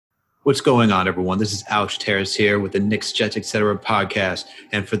What's going on, everyone? This is Alex Terrace here with the Knicks, Jets, Etc. podcast.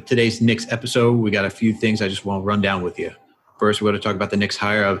 And for today's Knicks episode, we got a few things I just want to run down with you. First, we're going to talk about the Knicks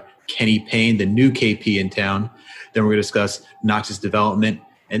hire of Kenny Payne, the new KP in town. Then we're going to discuss Knox's development.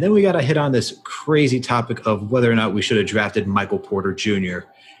 And then we got to hit on this crazy topic of whether or not we should have drafted Michael Porter Jr.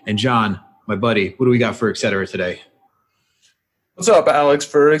 And John, my buddy, what do we got for Etc. today? What's up, Alex?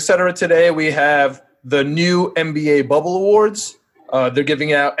 For Etc. today, we have the new NBA Bubble Awards. They're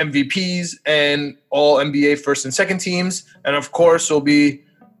giving out MVPs and all NBA first and second teams. And, of course, we'll be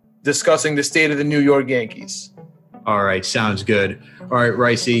discussing the state of the New York Yankees. All right, sounds good. All right,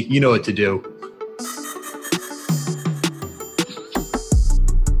 Ricey, you know what to do.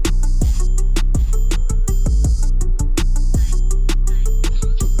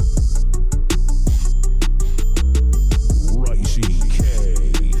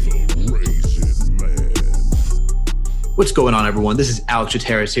 What's going on, everyone? This is Alex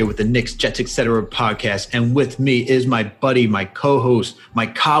Terrace here with the Knicks, Jets, Etc. podcast. And with me is my buddy, my co-host, my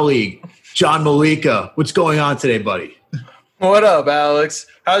colleague, John Malika. What's going on today, buddy? What up, Alex?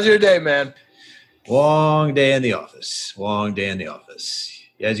 How's your day, man? Long day in the office.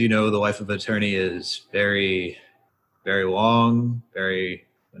 As you know, the life of an attorney is very, very long, very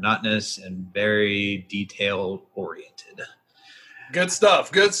monotonous, and very detail-oriented. Good stuff.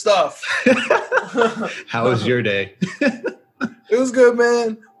 How was your day? It was good,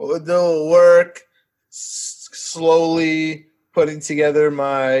 man. We'll do work, slowly putting together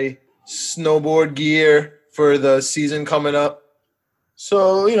my snowboard gear for the season coming up.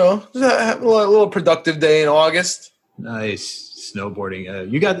 So, have a little productive day in August. Nice. Snowboarding.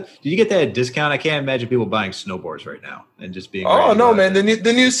 Did you get that discount? I can't imagine people buying snowboards right now and just being. Oh, no, man. The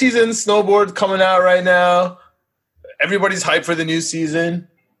new season snowboard coming out right now. Everybody's hyped for the new season.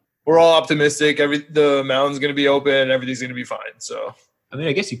 We're all optimistic. The mountain's going to be open. Everything's going to be fine. So, I mean,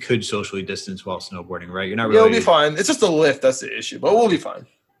 I guess you could socially distance while snowboarding, right? You're not really. Yeah, it'll be fine. It's just a lift. That's the issue, but we'll be fine.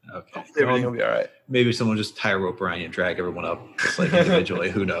 Okay. Everything will be all right. Maybe someone just tie a rope around you and drag everyone up, just like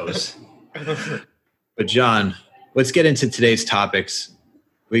individually. Who knows? But John, let's get into today's topics.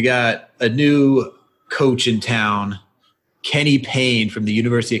 We got a new coach in town, Kenny Payne from the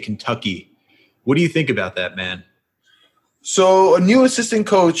University of Kentucky. What do you think about that, man? So a new assistant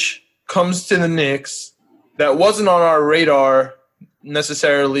coach comes to the Knicks that wasn't on our radar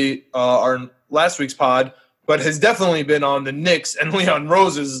necessarily our last week's pod, but has definitely been on the Knicks and Leon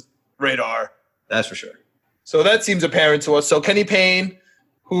Rose's radar. That's for sure. So that seems apparent to us. So Kenny Payne,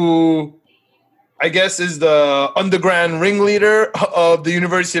 who I guess is the underground ringleader of the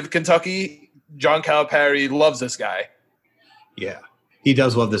University of Kentucky, John Calipari loves this guy. Yeah, he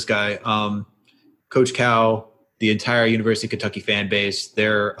does love this guy. Coach Cal, the entire University of Kentucky fan base,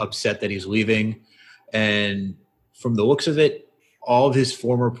 they're upset that he's leaving. And from the looks of it, all of his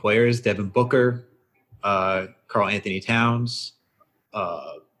former players, Devin Booker, Karl Anthony Towns,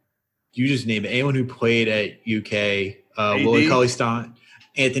 you just name it, anyone who played at UK, Willie Cauley-Stein,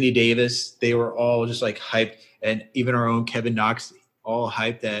 Anthony Davis, they were all just like hyped. And even our own Kevin Knox, all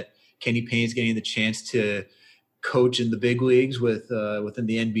hyped that Kenny Payne's getting the chance to coach in the big leagues within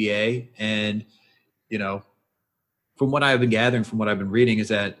the NBA. And, from what I've been gathering, from what I've been reading, is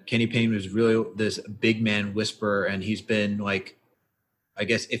that Kenny Payne was really this big man whisperer, and he's been like, I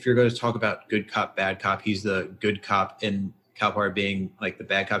guess if you're going to talk about good cop, bad cop, he's the good cop, and Calipari being like the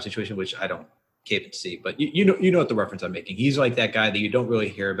bad cop situation, which I don't can't see, but you know what the reference I'm making. He's like that guy that you don't really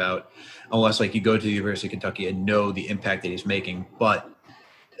hear about unless like you go to the University of Kentucky and know the impact that he's making. But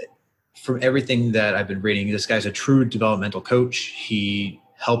from everything that I've been reading, this guy's a true developmental coach. He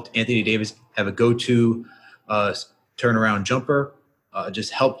helped Anthony Davis have a go-to turnaround jumper,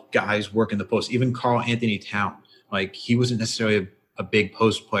 just helped guys work in the post. Even Karl Anthony Towns, like he wasn't necessarily a big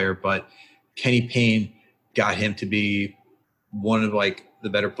post player, but Kenny Payne got him to be one of like the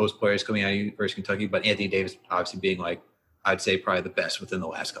better post players coming out of University of Kentucky. But Anthony Davis obviously being like, I'd say probably the best within the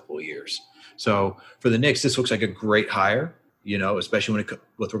last couple of years. So for the Knicks, this looks like a great hire, especially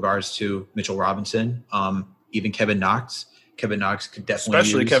with regards to Mitchell Robinson, even Kevin Knox. Kevin Knox could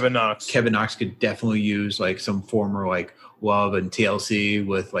definitely Kevin Knox could definitely use like some former like love and TLC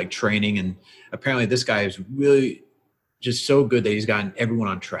with like training. And apparently this guy is really just so good that he's gotten everyone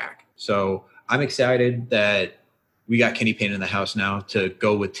on track. So I'm excited that we got Kenny Payne in the house now to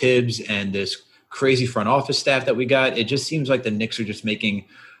go with Tibbs and this crazy front office staff that we got. It just seems like the Knicks are just making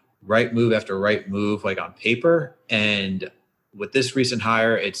right move after right move, like on paper. And with this recent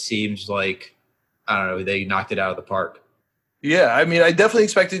hire, it seems like, I don't know, they knocked it out of the park. Yeah, I mean, I definitely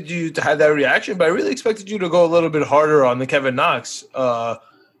expected you to have that reaction, but I really expected you to go a little bit harder on the Kevin Knox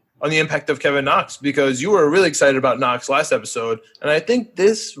on the impact of Kevin Knox, because you were really excited about Knox last episode. And I think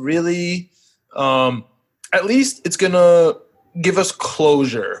this really, at least it's going to give us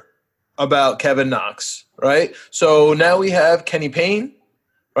closure about Kevin Knox, right? So now we have Kenny Payne,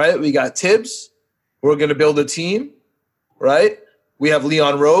 right? We got Tibbs. We're going to build a team, right? We have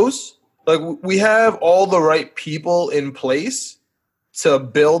Leon Rose. Like, we have all the right people in place to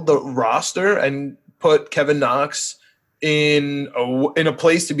build the roster and put Kevin Knox in a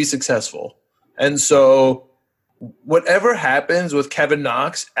place to be successful. And so whatever happens with Kevin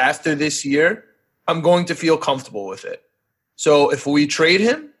Knox after this year, I'm going to feel comfortable with it. So if we trade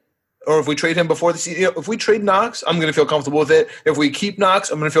him, or if we trade him before the season, if we trade Knox, I'm going to feel comfortable with it. If we keep Knox,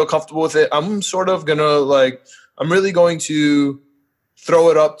 I'm going to feel comfortable with it. I'm sort of going to I'm really going to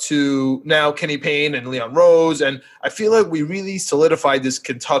throw it up to now Kenny Payne and Leon Rose. And I feel like we really solidified this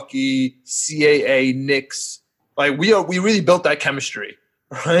Kentucky CAA Knicks. Like, we really built that chemistry,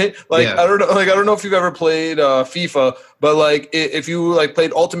 right? Like, yeah. I don't know if you've ever played FIFA, but like if you like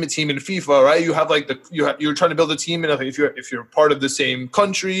played Ultimate Team in FIFA, right? You have like you're trying to build a team, and if you're part of the same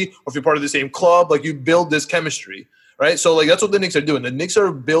country or if you're part of the same club, like you build this chemistry, right? So like that's what the Knicks are doing. The Knicks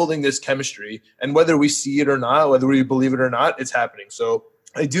are building this chemistry, and whether we see it or not, whether we believe it or not, it's happening. So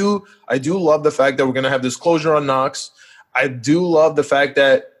I do love the fact that we're going to have this closure on Knox. I do love the fact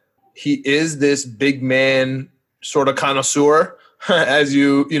that he is this big man sort of connoisseur, as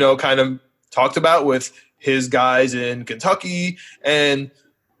you kind of talked about with his guys in Kentucky, and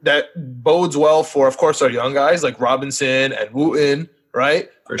that bodes well for, of course, our young guys like Robinson and Wooten, right?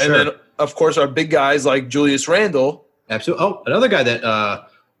 For sure. And then, of course, our big guys like Julius Randle. Absolutely. Oh, another guy that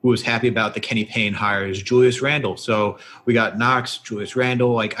who was happy about the Kenny Payne hire is Julius Randle. So we got Knox, Julius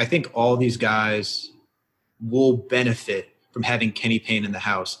Randle. Like, I think all these guys will benefit from having Kenny Payne in the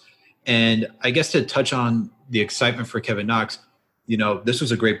house. And I guess to touch on the excitement for Kevin Knox, this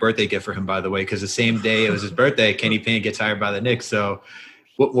was a great birthday gift for him, by the way, because the same day it was his birthday, Kenny Payne gets hired by the Knicks. So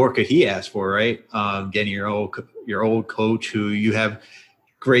what more could he ask for, right? Getting your old coach who you have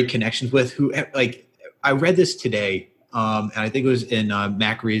great connections with, who, like, I read this today, and I think it was in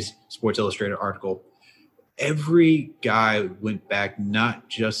Macri's Sports Illustrated article. Every guy went back not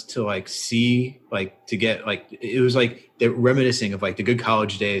just to like see, like to get like, it was like they're reminiscing of like the good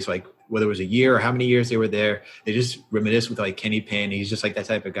college days, like whether it was a year or how many years they were there. They just reminisce with like Kenny Payne. He's just like that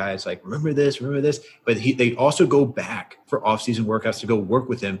type of guy. It's like, remember this. But they also go back for off-season workouts to go work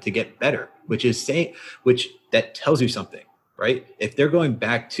with him to get better, which that tells you something, right? If they're going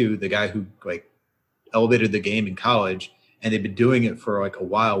back to the guy who like elevated the game in college and they've been doing it for like a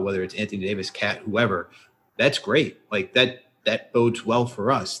while, whether it's Anthony Davis, Cat, whoever, that's great. Like that bodes well for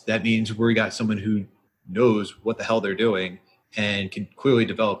us. That means we got someone who knows what the hell they're doing and can clearly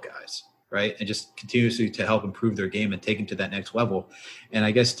develop guys, right? And just continuously to help improve their game and take them to that next level. And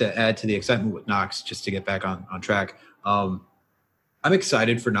I guess to add to the excitement with Knox, just to get back on track, I'm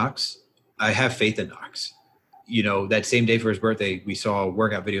excited for Knox. I have faith in Knox. That same day for his birthday, we saw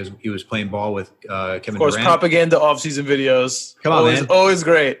workout videos. He was playing ball with Kevin Durant. Of course, propaganda off-season videos. Come on, man. Always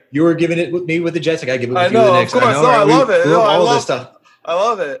great. You were giving it with me with the Jets. I got to give it with you with the Knicks. Of course. I love it. All this stuff. I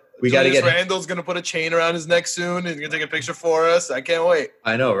love it. We got to get Randall's going to put a chain around his neck soon. He's going to take a picture for us. I can't wait.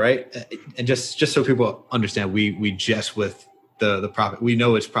 I know, right? And just so people understand, we jest with the prophet. We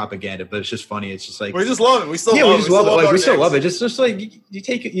know it's propaganda, but it's just funny. It's just like we just love it. We still love it. We still love it. Just like you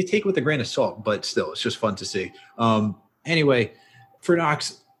take it with a grain of salt, but still, it's just fun to see. Anyway, for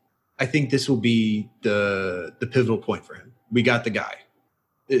Knox, I think this will be the pivotal point for him. We got the guy.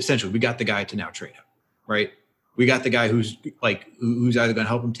 Essentially, we got the guy to now trade him, right? We got the guy who's either going to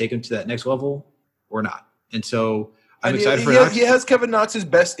help him take him to that next level or not. And so I'm excited for Knox. He has Kevin Knox's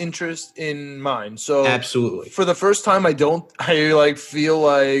best interest in mind. So absolutely. For the first time, I feel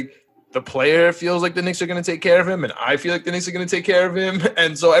like the player feels like the Knicks are going to take care of him, and I feel like the Knicks are going to take care of him.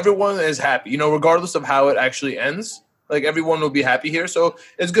 And so everyone is happy, regardless of how it actually ends. Like, everyone will be happy here. So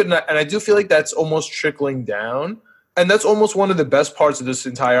it's good. And I do feel like that's almost trickling down. And that's almost one of the best parts of this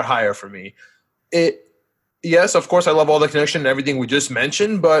entire hire for me. Yes, of course, I love all the connection and everything we just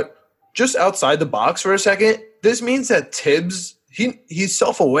mentioned, but just outside the box for a second, this means that Tibbs, he's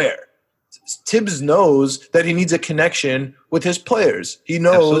self-aware. Tibbs knows that he needs a connection with his players. He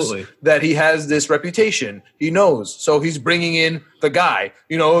knows that he has this reputation. He knows. So he's bringing in the guy,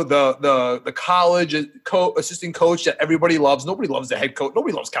 the college assistant coach that everybody loves. Nobody loves the head coach.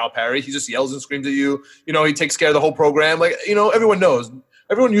 Nobody loves Calipari. He just yells and screams at you. He takes care of the whole program. Like, everyone knows.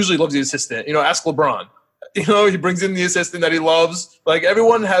 Everyone usually loves the assistant. Ask LeBron. He brings in the assistant that he loves. Like,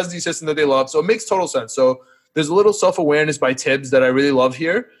 everyone has the assistant that they love. So it makes total sense. So there's a little self-awareness by Tibbs that I really love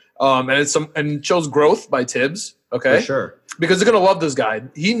here. And it shows growth by Tibbs. Okay, For sure. because they're gonna love this guy.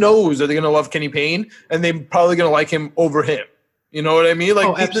 He knows that they're gonna love Kenny Payne, and they're probably gonna like him over him. You know what I mean? Like,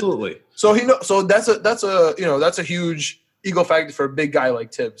 Oh, absolutely. So that's a huge ego factor for a big guy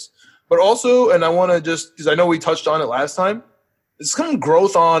like Tibbs. But also, and I want to just because I know we touched on it last time, it's some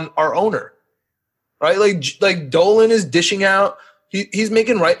growth on our owner, right? Like Dolan is dishing out. He's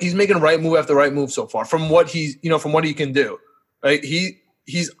making right move after right move so far from what he can do. Right?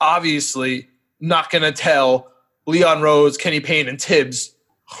 He's obviously not going to tell Leon Rose, Kenny Payne, and Tibbs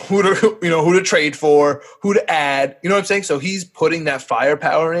who to trade for, who to add. You know what I'm saying? So he's putting that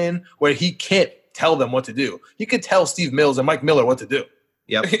firepower in where he can't tell them what to do. He could tell Steve Mills and Mike Miller what to do.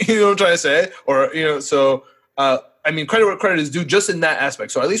 Yep. You know what I'm trying to say? Or I mean, credit where credit is due, just in that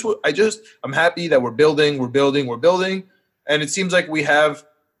aspect. So at least I'm happy that we're building, and it seems like we have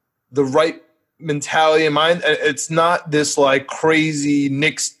the right mentality in mind. It's not this like crazy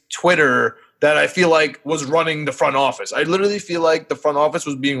Knicks Twitter that I feel like was running the front office. I literally feel like the front office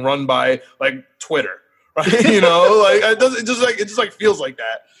was being run by like Twitter, right? Like it just feels like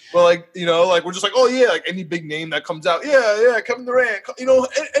that. But we're just like, oh yeah, like any big name that comes out, yeah, Kevin Durant,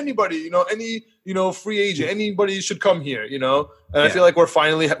 anybody, any free agent, anybody should come here, And I feel like we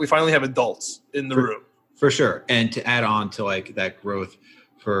finally have adults in the room. For sure. And to add on to like that growth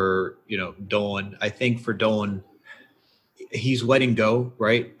for, Dolan, I think for Dolan, he's letting go,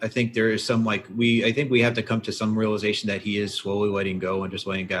 right? I think there is some I think we have to come to some realization that he is slowly letting go and just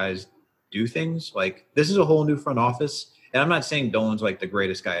letting guys do things. Like this is a whole new front office. And I'm not saying Dolan's like the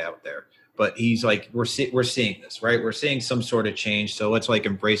greatest guy out there, but he's like, we're seeing this, right? We're seeing some sort of change. So let's like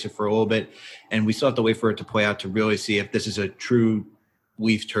embrace it for a little bit. And we still have to wait for it to play out to really see if this is a true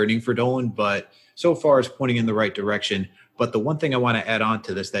leaf turning for Dolan. But so far it's pointing in the right direction. But the one thing I want to add on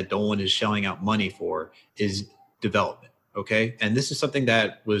to this that Dolan is shelling out money for is development. Okay. And this is something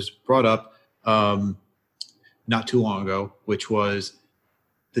that was brought up not too long ago, which was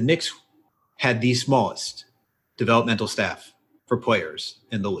the Knicks had the smallest developmental staff for players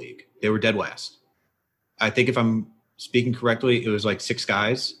in the league. They were dead last. I think if I'm speaking correctly, it was like 6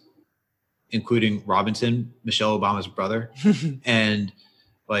 guys, including Robinson, Michelle Obama's brother. And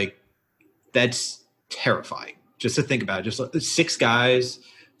like, that's terrifying just to think about it. Just like 6 guys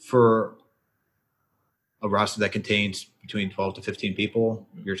for a roster that contains between 12 to 15 people.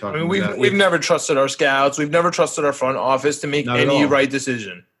 You're talking about. We've never trusted our scouts. We've never trusted our front office to make any right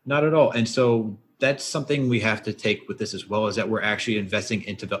decision. Not at all. And so that's something we have to take with this as well, is that we're actually investing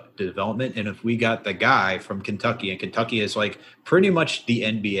into the development. And if we got the guy from Kentucky, and Kentucky is like pretty much the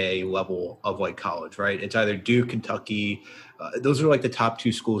NBA level of like college, right? It's either Duke, Kentucky. Those are like the top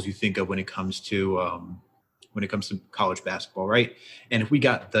 2 schools you think of when it comes to college basketball, right? And if we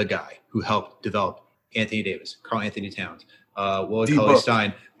got the guy who helped develop Anthony Davis, Karl Anthony Towns, Willie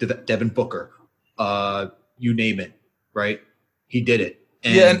Cauley-Stein, Devin Booker, you name it, right? He did it.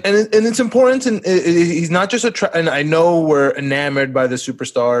 And it's important. And he's not just and I know we're enamored by the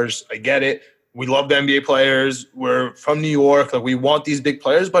superstars. I get it. We love the NBA players. We're from New York. Like we want these big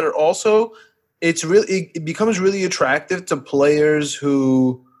players, but it becomes really attractive to players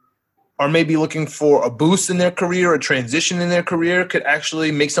who are maybe looking for a boost in their career, a transition in their career, could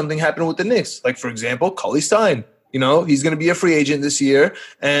actually make something happen with the Knicks. Like, for example, Cauley-Stein. He's going to be a free agent this year.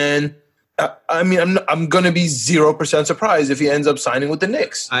 And, I'm going to be 0% surprised if he ends up signing with the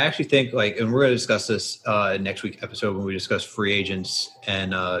Knicks. I actually think, and we're going to discuss this next week's episode when we discuss free agents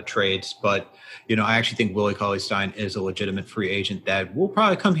and trades. But, I actually think Willie Cauley-Stein is a legitimate free agent that will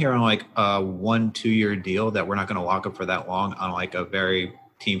probably come here on like a 1-2 year deal that we're not going to lock up for that long on like a very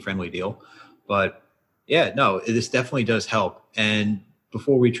team-friendly deal. But yeah, no, this definitely does help. And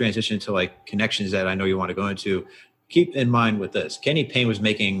before we transition to like connections that I know you want to go into, keep in mind with this, Kenny Payne was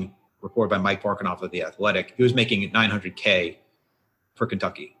making, reported by Mike Barkanoff of The Athletic, he was making $900K for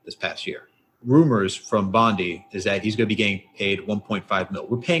Kentucky this past year. Rumors from Bondi is that he's going to be getting paid $1.5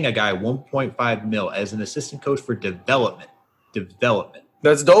 million. We're paying a guy $1.5 million as an assistant coach for development.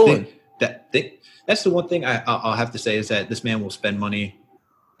 That's Dolan. That's the one thing I'll have to say is that this man will spend money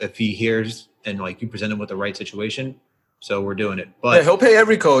if he hears and like you present him with the right situation. So we're doing it. But yeah, he'll pay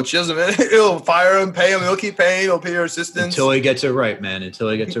every coach. He'll fire him, pay him. He'll keep paying. He'll pay your assistants until he gets it right, man. Until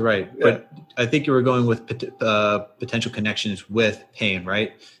he gets it right. Yeah. But I think you were going with potential connections with Payne,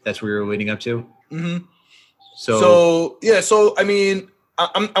 right? That's where you're leading up to. Mm-hmm. So I mean,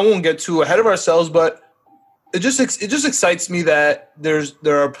 I won't get too ahead of ourselves, but it just excites me that there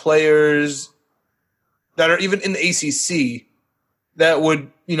are players that are even in the ACC that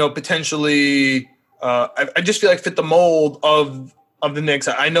would potentially. I just feel like fit the mold of of the Knicks.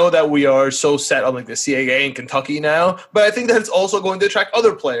 I know that we are so set on like the CAA in Kentucky now, but I think that it's also going to attract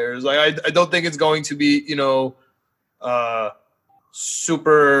other players. Like I don't think it's going to be,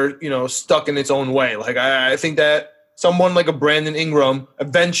 super, stuck in its own way. Like I think that someone like a Brandon Ingram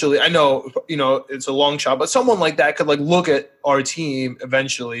eventually, I know, it's a long shot, but someone like that could like look at our team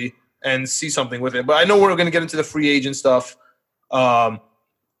eventually and see something with it. But I know we're going to get into the free agent stuff at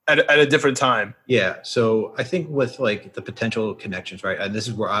a different time. Yeah. So I think with like the potential connections, right? And this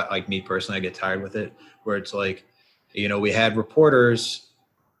is where I, like me personally, I get tired with it, where it's like, we had reporters,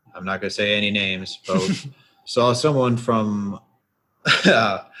 I'm not going to say any names, but saw someone from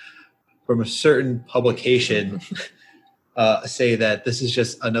a certain publication say that this is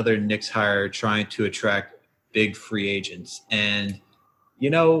just another Knicks hire trying to attract big free agents. And,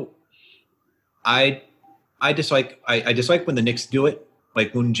 I dislike when the Knicks do it,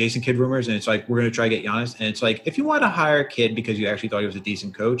 like when Jason Kidd rumors, and it's like, we're going to try to get Giannis. And it's like, if you want to hire Kidd because you actually thought he was a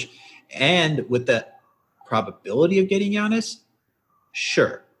decent coach, and with the probability of getting Giannis,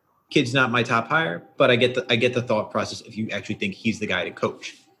 sure. Kidd's not my top hire, but I get the thought process if you actually think he's the guy to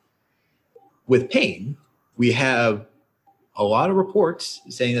coach. With Payne, we have a lot of reports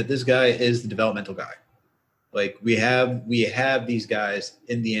saying that this guy is the developmental guy. Like we have these guys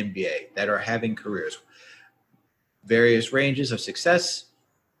in the NBA that are having careers, various ranges of success,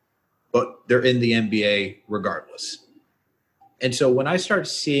 but they're in the NBA regardless. And so when I start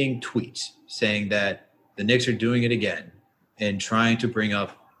seeing tweets saying that the Knicks are doing it again and trying to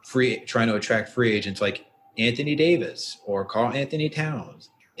attract free agents like Anthony Davis or Karl Anthony Towns,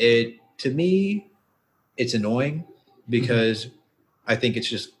 to me, it's annoying because I think it's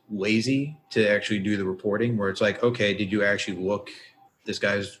just lazy to actually do the reporting where it's like, okay, did you actually look this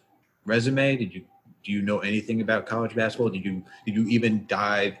guy's resume? Do you know anything about college basketball? Did you even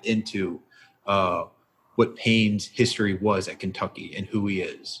dive into what Payne's history was at Kentucky and who he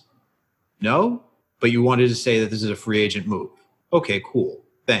is? No, but you wanted to say that this is a free agent move. Okay, cool.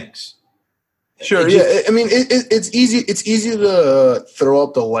 Thanks. Sure. Yeah. I mean, it's easy. It's easy to throw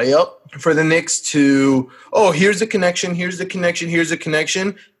up the layup for the Knicks to, here's the connection. Here's the connection. Here's the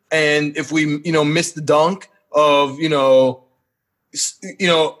connection. And if we, miss the dunk of,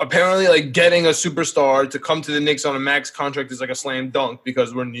 apparently like getting a superstar to come to the Knicks on a max contract is like a slam dunk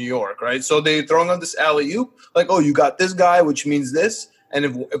because we're in New York, right? So they throwing on this alley-oop, like, you got this guy, which means this.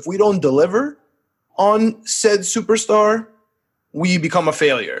 And if we don't deliver on said superstar, we become a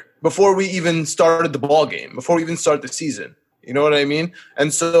failure before we even started the ball game, before we even start the season. You know what I mean?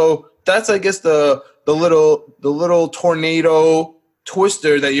 And so that's, I guess, the little tornado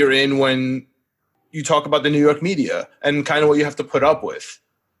twister that you're in when you talk about the New York media and kind of what you have to put up with.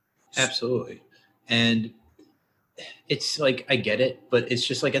 Absolutely. And it's like, I get it, but it's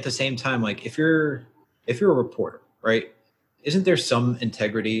just like at the same time, like if you're a reporter, right, isn't there some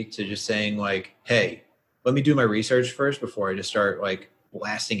integrity to just saying like, hey, let me do my research first before I just start like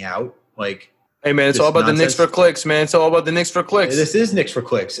blasting out like, hey man, it's all about the Knicks for clicks, man. It's all about the Knicks for clicks. This is Knicks for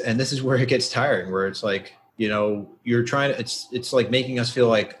clicks, and this is where it gets tiring, where it's like, you're trying to, it's like making us feel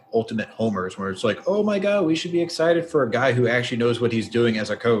like ultimate homers, where it's like, oh my God, we should be excited for a guy who actually knows what he's doing as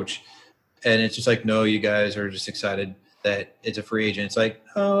a coach. And it's just like, no, you guys are just excited that it's a free agent. It's like,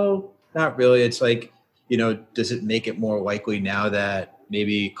 oh, not really. It's like, does it make it more likely now that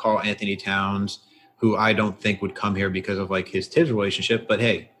maybe Karl Anthony Towns, who I don't think would come here because of like his Tibbs relationship, but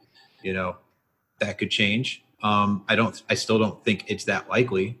hey, that could change. I still don't think it's that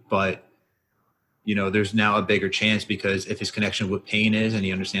likely, but there's now a bigger chance because if his connection with Payne is, and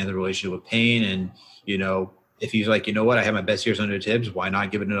he understands the relationship with Payne, and if he's like, what, I have my best years under Tibbs, why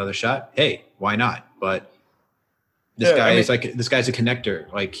not give it another shot? Hey, why not? But this guy's a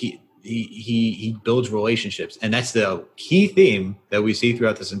connector. Like he builds relationships, and that's the key theme that we see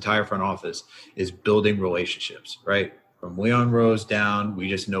throughout this entire front office is building relationships, right? From Leon Rose down, we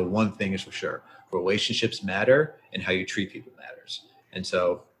just know one thing is for sure. Relationships matter, and how you treat people matters. And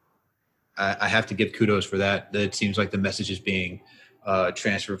so I have to give kudos for that. That it seems like the message is being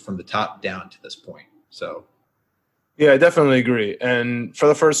transferred from the top down to this point. So, yeah, I definitely agree. And for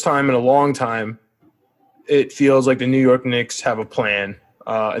the first time in a long time, it feels like the New York Knicks have a plan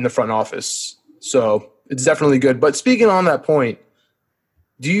in the front office. So it's definitely good. But speaking on that point,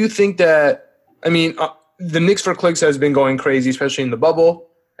 do you think that, the Knicks for clicks has been going crazy, especially in the bubble,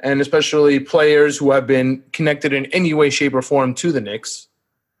 and especially players who have been connected in any way, shape, or form to the Knicks,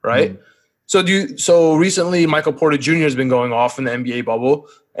 right? Mm. So recently, Michael Porter Jr. has been going off in the NBA bubble,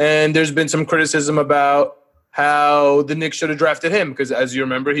 and there's been some criticism about how the Knicks should have drafted him because, as you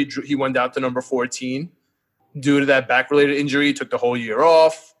remember, he went down to number 14 due to that back-related injury. He took the whole year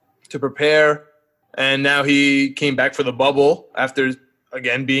off to prepare. and now he came back for the bubble after,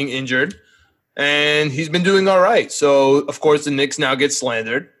 again, being injured, and he's been doing all right. So, of course, the Knicks now get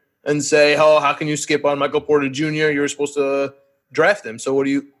slandered and say, oh, how can you skip on Michael Porter Jr.? You're supposed to draft him. So what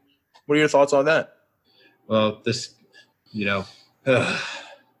are your thoughts on that? Well, this,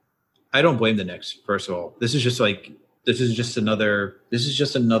 I don't blame the Knicks, first of all. This is just another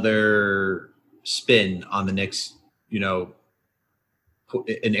spin on the Knicks, in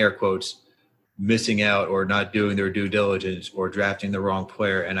air quotes, missing out or not doing their due diligence or drafting the wrong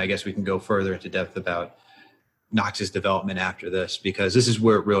player. And I guess we can go further into depth about Knox's development after this, because this is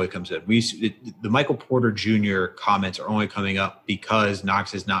where it really comes in. The Michael Porter Jr. comments are only coming up because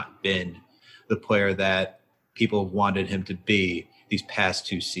Knox has not been the player that people wanted him to be these past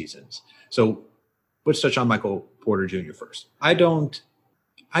 2 seasons. So let's touch on Michael Porter Jr. first. I don't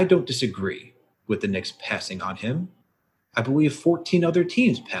disagree with the Knicks passing on him. I believe 14 other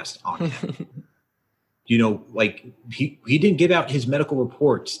teams passed on him. He didn't give out his medical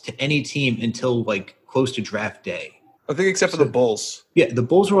reports to any team until close to draft day. I think except for the Bulls. Yeah, the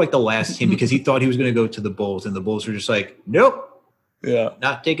Bulls were the last team because he thought he was going to go to the Bulls, and the Bulls were just nope. Yeah.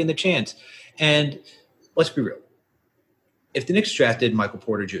 Not taking the chance. And let's be real. If the Knicks drafted Michael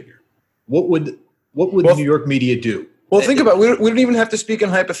Porter Jr., what would the New York media do? Well, think about it. We don't even have to speak in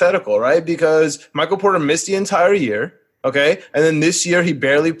hypothetical, right? Because Michael Porter missed the entire year, okay? And then this year he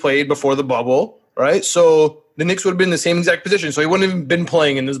barely played before the bubble, right? So the Knicks would have been in the same exact position. So he wouldn't have been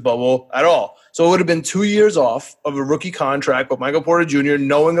playing in this bubble at all. So it would have been 2 years off of a rookie contract with Michael Porter Jr.,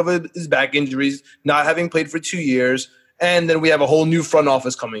 knowing of his back injuries, not having played for 2 years, and then we have a whole new front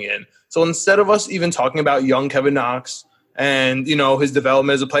office coming in. So instead of us even talking about young Kevin Knox and, his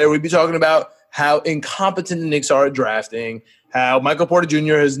development as a player, we'd be talking about how incompetent the Knicks are at drafting, how Michael Porter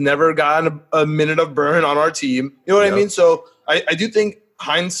Jr. has never gotten a minute of burn on our team. You know what I mean? So I do think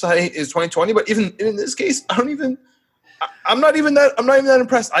hindsight is 20/20, but even in this case, I'm not even that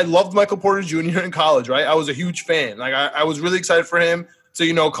impressed. I loved Michael Porter Jr. in college, right? I was a huge fan. I was really excited for him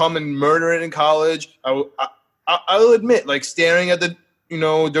to, come and murder it in college. I'll admit, staring at the,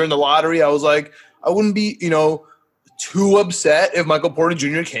 during the lottery, I was I wouldn't be, too upset if Michael Porter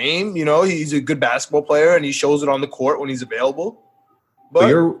Jr. came. He's a good basketball player and he shows it on the court when he's available. But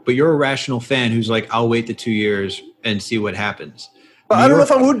you're a rational fan who's I'll wait the 2 years and see what happens. But I don't know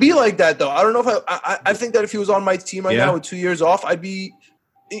if I would be like that, though. I don't know if I think that if he was on my team right now with 2 years off, I'd be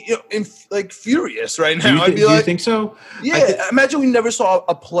furious right now. Do you think so? Yeah. Imagine we never saw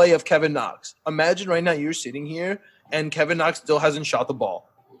a play of Kevin Knox. Imagine right now you're sitting here and Kevin Knox still hasn't shot the ball.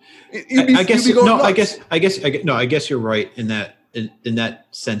 I guess you're right in that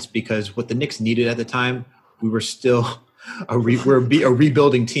sense, because what the Knicks needed at the time, we were still a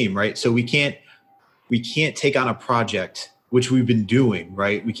rebuilding team, right? So we can't take on a project, which we've been doing,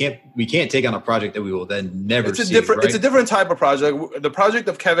 right? We can't take on a project that we will then never see. It's a different type of project. The project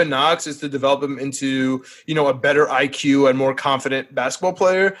of Kevin Knox is to develop him into, a better IQ and more confident basketball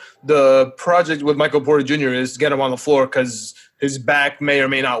player. The project with Michael Porter Jr. is to get him on the floor because his back may or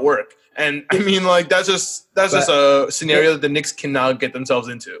may not work. And I mean, that's just a scenario that the Knicks cannot get themselves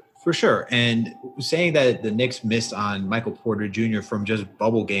into. For sure. And saying that the Knicks missed on Michael Porter Jr. from just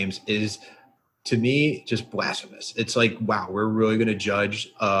bubble games is, to me, just blasphemous. It's wow, we're really going to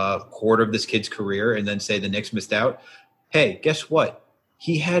judge a quarter of this kid's career and then say the Knicks missed out. Hey, guess what?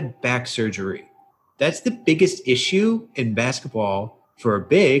 He had back surgery. That's the biggest issue in basketball for a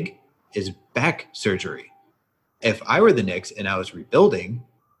big, is back surgery. If I were the Knicks and I was rebuilding,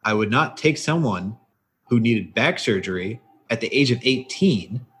 I would not take someone who needed back surgery at the age of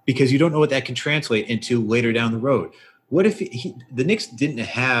 18, because you don't know what that can translate into later down the road. What if the Knicks didn't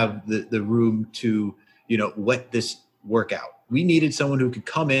have the room to, let this work out? We needed someone who could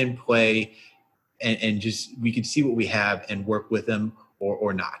come in, play, and just, we could see what we have and work with them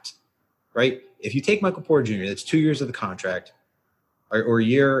or not, right? If you take Michael Porter Jr., that's 2 years of the contract, or a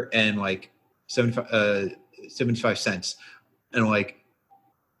year and 75 cents, and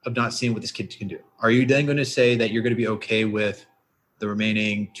of not seeing what this kid can do. Are you then going to say that you're going to be okay with the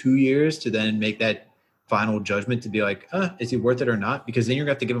remaining 2 years to then make that final judgment to be is he worth it or not? Because then you're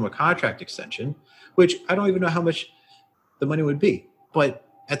going to have to give him a contract extension, which I don't even know how much the money would be. But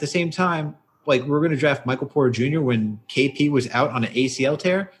at the same time, we're going to draft Michael Porter Jr. when KP was out on an ACL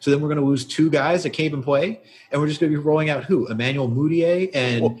tear. So then we're going to lose 2 guys that can't even play. And we're just going to be rolling out who? Emmanuel Mudiay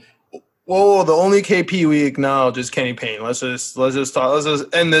and... Whoa, the only KP we acknowledge is Kenny Payne. Let's just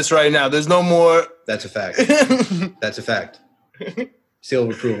end this right now. There's no more. That's a fact. That's a fact. Seal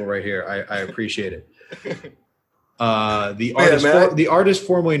of approval right here. I appreciate it. The artist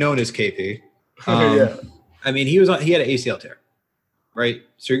formerly known as KP. I mean, he had an ACL tear. right?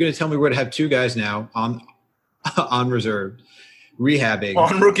 So you're going to tell me we're going to have two guys now on reserve, rehabbing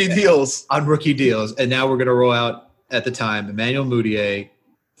on rookie deals, and now we're going to roll out at the time Emmanuel Mudiay,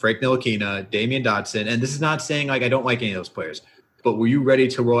 Frank Ntilikina, Damian Dotson, and this is not saying like I don't like any of those players, but were you ready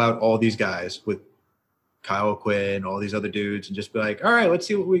to roll out all these guys with Kyle O'Quinn, all these other dudes, and just be like, all right, let's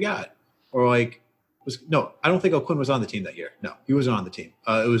see what we got? Or like, no, I don't think O'Quinn was on the team that year. No, he wasn't on the team.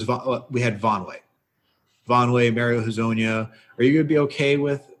 It was we had Vonleh, Mario Hezonja. Are you going to be okay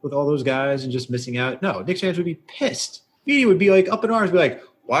with all those guys and just missing out? No, Knicks fans would be pissed. Media would be like up in arms, be like,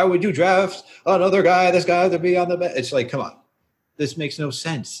 why would you draft another guy? This guy to be on the bench. It's like, come on, this makes no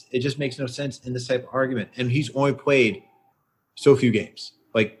sense. It just makes no sense in this type of argument. And he's only played so few games.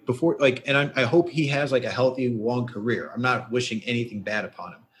 Like before, like, and I hope he has like a healthy, long career. I'm not wishing anything bad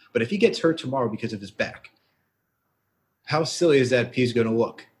upon him. But if he gets hurt tomorrow because of his back, how silly is that piece going to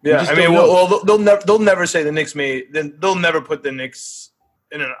look? Yeah, I mean, well, they'll never say the Knicks they'll never put the Knicks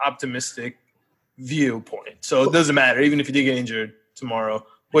in an optimistic viewpoint. So it doesn't matter, even if he did get injured tomorrow,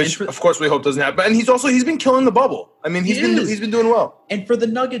 which of course we hope doesn't happen. And he's been killing the bubble. I mean, he's been doing well. And for the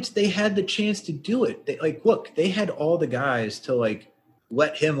Nuggets, they had the chance to do it. They had all the guys to like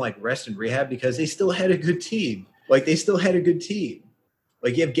let him like rest and rehab because they still had a good team. Like they still had a good team.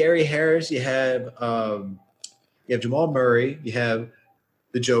 Like you have Gary Harris, you have Jamal Murray, you have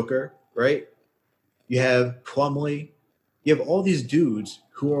the Joker, right? You have Plumlee. You have all these dudes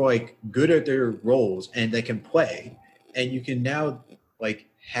who are like good at their roles and they can play. And you can now like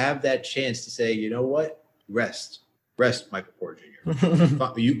have that chance to say, you know what? Rest, Michael Porter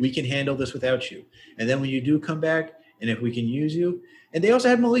Jr. We can handle this without you. And then when you do come back, and if we can use you, and they also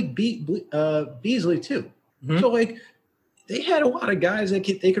had Malik Beasley too. Mm-hmm. So like they had a lot of guys that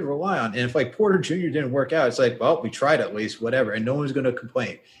they could rely on. And if like Porter Jr. didn't work out, it's like, well, we tried at least, whatever. And no one's going to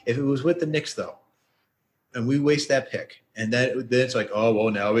complain. If it was with the Knicks though, and we waste that pick, and then it's like, oh, well,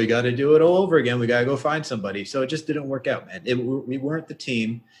 now we got to do it all over again. We got to go find somebody. So it just didn't work out, man. We weren't the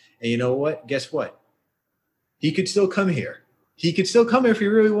team. And you know what? Guess what? He could still come here. He could still come here if he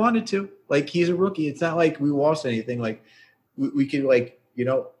really wanted to. Like, he's a rookie. It's not like we lost anything. Like, we could, like, you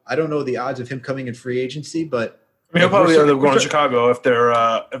know, I don't know the odds of him coming in free agency, but I mean, he'll probably end up going to Chicago if they're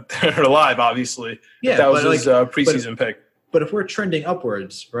alive, obviously. Yeah, that was his preseason pick. But if we're trending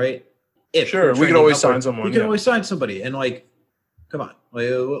upwards, right? Sure, we could always sign someone. We can always sign somebody, and like, come on, like,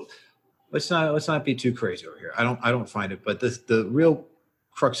 let's not be too crazy over here. I don't find it, but the real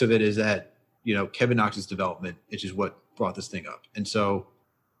crux of it is that, you know, Kevin Knox's development, which is what brought this thing up. And so,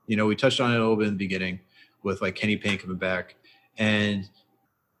 you know, we touched on it a little bit in the beginning with like Kenny Payne coming back, and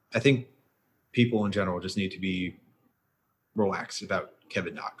I think people in general just need to be relaxed about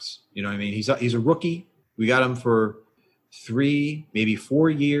Kevin Knox. You know what I mean? He's a rookie. We got him for 3, maybe 4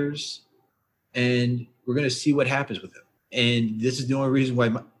 years, and we're going to see what happens with him. And this is the only reason why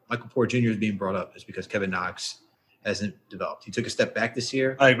Michael Porter Jr. is being brought up, is because Kevin Knox hasn't developed. He took a step back this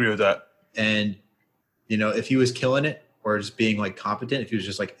year. I agree with that. And, you know, if he was killing it or just being like competent, if he was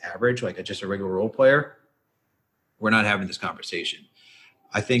just like average, like just a regular role player, we're not having this conversation.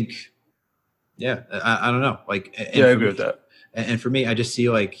 I think, yeah, I don't know. Like, I agree with that. And for me, I just see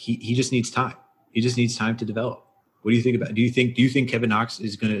like he just needs time. He just needs time to develop. What do you think about? Do you think Kevin Knox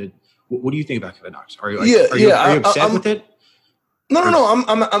is going to? What do you think about Kevin Knox? Are you upset with it? No.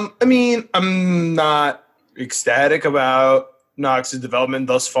 I'm not ecstatic about Knox's development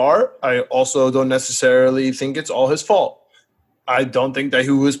thus far. I also don't necessarily think it's all his fault. I don't think that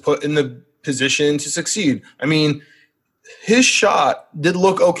he was put in the position to succeed. I mean, his shot did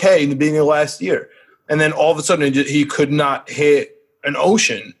look okay in the beginning of last year, and then all of a sudden he could not hit an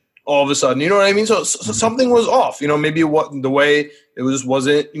ocean. All of a sudden, you know what I mean? So something was off. You know, maybe the way it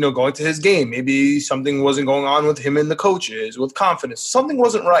wasn't, you know, going to his game. Maybe something wasn't going on with him and the coaches, with confidence. Something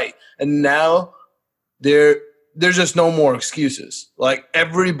wasn't right. And now there's just no more excuses. Like,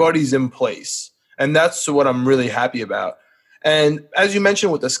 everybody's in place. And that's what I'm really happy about. And as you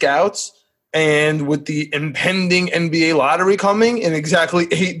mentioned with the scouts and with the impending NBA lottery coming in exactly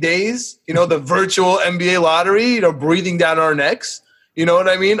 8 days, you know, the virtual NBA lottery, you know, breathing down our necks. You know what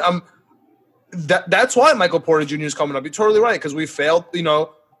I mean? That's why Michael Porter Jr. is coming up. You're totally right, because we failed. You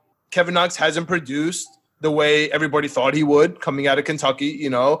know, Kevin Knox hasn't produced the way everybody thought he would coming out of Kentucky, you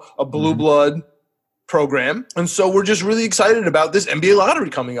know, a blue blood program. And so we're just really excited about this NBA lottery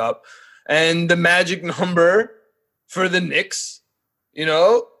coming up. And the magic number for the Knicks, you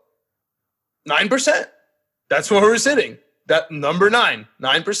know, 9%. That's where we're sitting. That number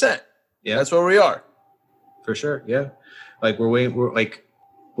 9%. Yeah, that's where we are. For sure, yeah. Like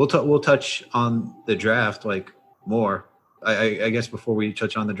we'll touch on the draft like more. I guess before we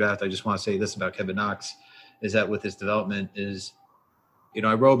touch on the draft, I just want to say this about Kevin Knox, is that with his development is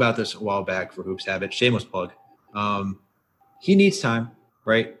I wrote about this a while back for Hoops Habit. Shameless plug. He needs time,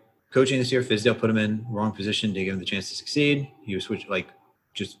 right? Coaching this year, Fizdale put him in the wrong position to give him the chance to succeed. He was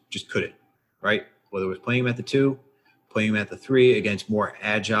just couldn't, right? Whether it was playing him at the 2, playing him at the 3 against more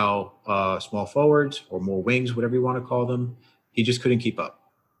agile small forwards or more wings, whatever you want to call them, he just couldn't keep up.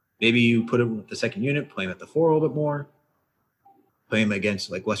 Maybe you put him with the second unit, play him at the 4 a little bit more, play him against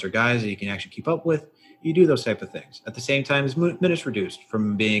like lesser guys that you can actually keep up with. You do those type of things. At the same time, his minutes reduced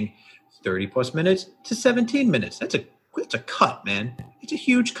from being 30 plus minutes to 17 minutes. That's a cut, man. It's a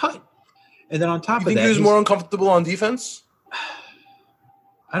huge cut. And then on top of that, you think he was more uncomfortable on defense?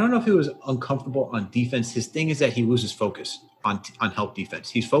 I don't know if he was uncomfortable on defense. His thing is that he loses focus on help defense.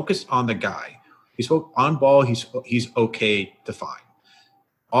 He's focused on the guy. On ball. He's okay to fine.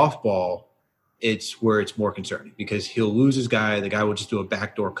 Off ball, it's where it's more concerning because he'll lose his guy. The guy will just do a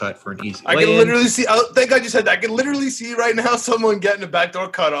backdoor cut for an easy. I can literally see. Thank God you said that. I can literally see right now someone getting a backdoor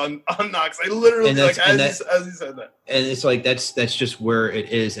cut on Knox. I literally as you said that. And it's like that's just where it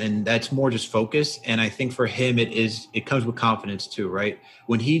is, and that's more just focus. And I think for him, it comes with confidence too, right?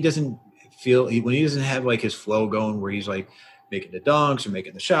 When he doesn't have like his flow going, where he's like making the dunks or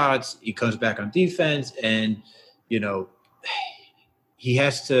making the shots, he comes back on defense, and he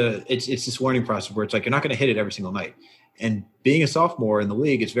has to. It's this learning process where it's like you're not going to hit it every single night. And being a sophomore in the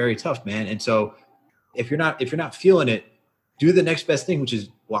league, it's very tough, man. And so if you're not feeling it, do the next best thing, which is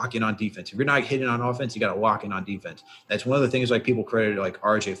lock in on defense. If you're not hitting on offense, you got to lock in on defense. That's one of the things like people credited like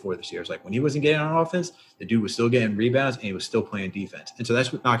RJ for this year. It's like when he wasn't getting on offense, the dude was still getting rebounds and he was still playing defense. And so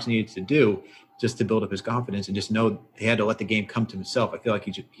that's what Knox needed to do just to build up his confidence and just know he had to let the game come to himself. I feel like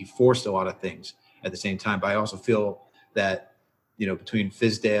he forced a lot of things at the same time, but I also feel that between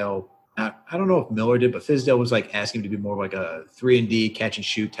Fizdale, I don't know if Miller did, but Fizdale was like asking him to be more like a 3-and-D catch and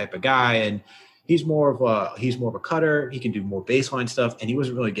shoot type of guy, and he's more of a cutter. He can do more baseline stuff, and he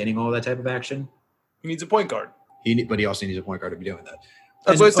wasn't really getting all that type of action. He needs a point guard. But he also needs a point guard to be doing that.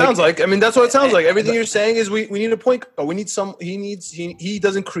 That's what it sounds like. I mean, that's what it sounds like. Everything you're saying is we need a point. We need some. He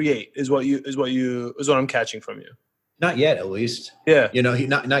doesn't create is what I'm catching from you. Not yet, at least. Yeah. He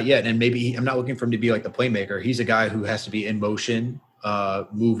not yet. And maybe I'm not looking for him to be like the playmaker. He's a guy who has to be in motion,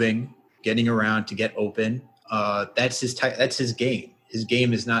 moving, getting around to get open. That's his game. His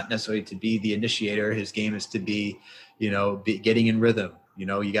game is not necessarily to be the initiator. His game is to be getting in rhythm.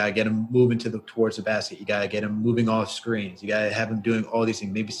 You got to get him moving towards the basket. You got to get him moving off screens. You got to have him doing all these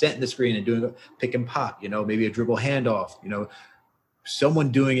things. Maybe setting the screen and doing a pick and pop. Maybe a dribble handoff.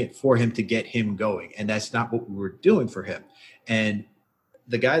 Someone doing it for him to get him going, and that's not what we were doing for him. And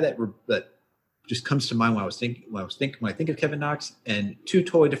the guy that just comes to mind when I think of Kevin Knox, and two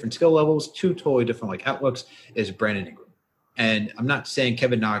totally different skill levels, two totally different like outlooks, is Brandon Ingram. And I'm not saying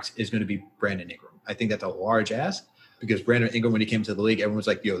Kevin Knox is going to be Brandon Ingram. I think that's a large ask because Brandon Ingram, when he came to the league, everyone was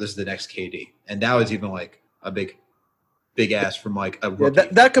like, "Yo, this is the next KD," and that was even like a big ask from like a rookie. Yeah,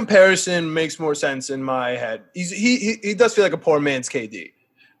 that comparison makes more sense in my head. He does feel like a poor man's KD.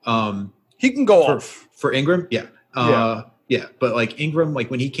 He can go off for Ingram, yeah. Yeah, but like Ingram, like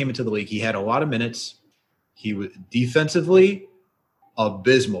when he came into the league, he had a lot of minutes. He was defensively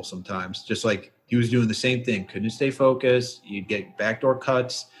abysmal sometimes. Just like he was doing the same thing, couldn't stay focused. You'd get backdoor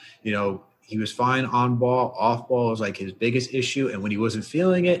cuts. He was fine on ball. Off ball was like his biggest issue. And when he wasn't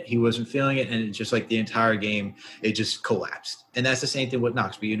feeling it, And it's just like the entire game, it just collapsed. And that's the same thing with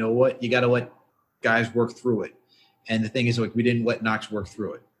Knox. But you know what? You got to let guys work through it. And the thing is, like, we didn't let Knox work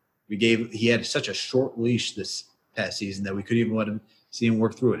through it. He had such a short leash this past season that we couldn't even see him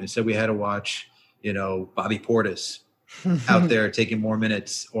work through it. Instead, we had to watch, Bobby Portis out there taking more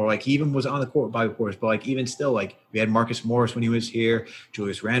minutes, or like he even was on the court with Bobby Portis, but like even still, like we had Marcus Morris when he was here,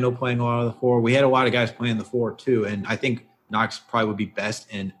 Julius Randle playing a lot of the 4. We had a lot of guys playing the 4 too, and I think Knox probably would be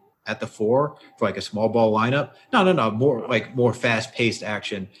best at the 4 for like a small ball lineup. No, more fast paced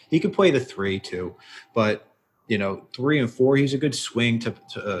action. He could play the 3 too, but 3 and 4, he's a good swing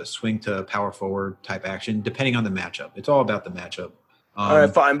to power forward type action, depending on the matchup. It's all about the matchup. All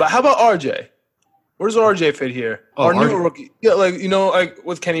right, fine. But how about RJ? Where does RJ fit here? Our new rookie. Yeah, like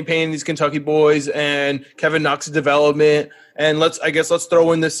with Kenny Payne, these Kentucky boys, and Kevin Knox's development. And let's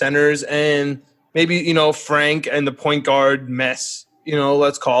throw in the centers and maybe, Frank and the point guard mess,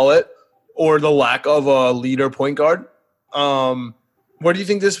 let's call it, or the lack of a leader point guard. Where do you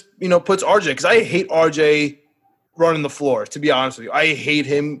think this, puts RJ? Because I hate RJ running the floor, to be honest with you. I hate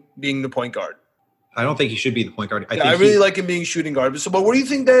him being the point guard. I don't think he should be the point guard. I really like him being shooting guard. But where do you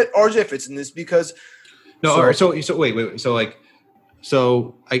think that RJ fits in this? Because all right. So wait.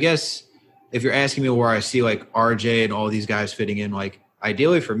 So I guess if you're asking me where I see like RJ and all these guys fitting in, like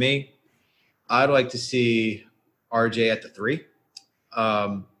ideally for me, I'd like to see RJ at the 3.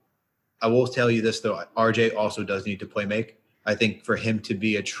 I will tell you this, though. RJ also does need to play make. I think for him to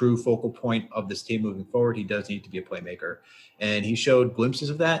be a true focal point of this team moving forward, he does need to be a playmaker. And he showed glimpses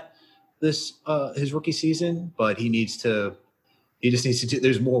of that this his rookie season, but he just needs to do,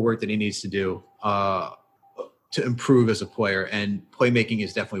 there's more work that he needs to do to improve as a player. And playmaking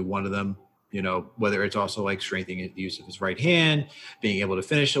is definitely one of them, whether it's also like strengthening the use of his right hand, being able to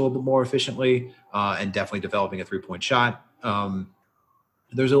finish a little bit more efficiently, and definitely developing a 3-point shot.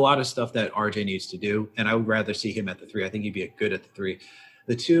 There's a lot of stuff that RJ needs to do, and I would rather see him at the 3. I think he'd be good at the 3.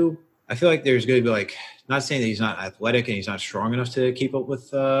 The 2, I feel like there's going to be not saying that he's not athletic and he's not strong enough to keep up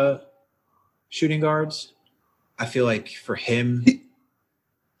with shooting guards. I feel like for him,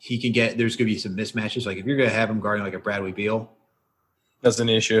 there's going to be some mismatches. Like if you're going to have him guarding like a Bradley Beal, that's an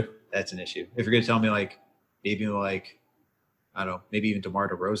issue. That's an issue. If you're going to tell me maybe I don't know, maybe even DeMar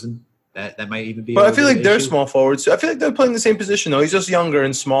DeRozan, that might even be. But I feel like they're small forwards. I feel like they're playing the same position though. He's just younger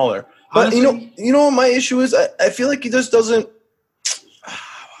and smaller. But honestly, you know what my issue is? I feel like he just doesn't.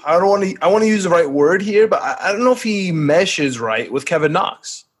 I want to use the right word here, but I don't know if he meshes right with Kevin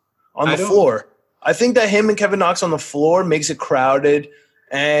Knox on the floor. I think that him and Kevin Knox on the floor makes it crowded,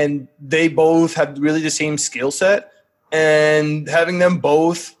 and they both have really the same skill set. And having them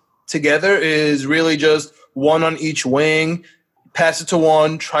both together is really just one on each wing. Pass it to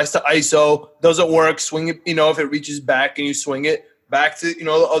one, tries to ISO, doesn't work, swing it, if it reaches back and you swing it back to, the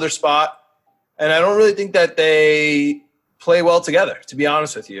other spot. And I don't really think that they play well together, to be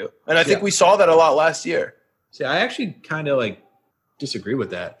honest with you. And I think we saw that a lot last year. See, I actually kind of disagree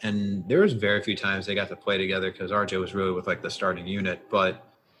with that. And there was very few times they got to play together because RJ was really with the starting unit. But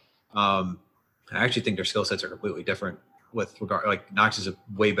I actually think their skill sets are completely different with regard. Knox is a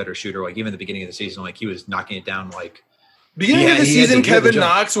way better shooter. Even at the beginning of the season, he was knocking it down beginning of the season, Kevin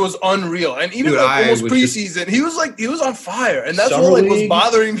Knox was unreal, and even almost preseason, he was on fire, and that's what was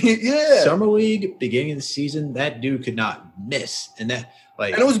bothering me. Yeah, Summer League, beginning of the season, that dude could not miss, and that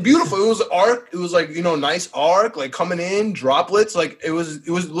and it was beautiful. It was arc. It was nice arc, coming in droplets. It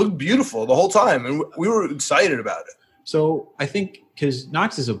looked beautiful the whole time, and we were excited about it. So I think because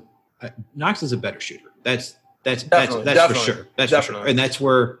Knox is a better shooter. That's for sure. That's for sure, and that's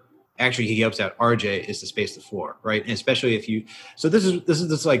where. Actually, he helps out RJ is to space the floor, right? And especially if you, so this is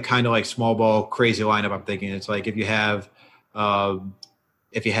this kind of small ball crazy lineup. I'm thinking it's if you have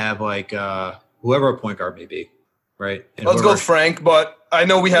whoever a point guard may be, right? And let's go Frank, but I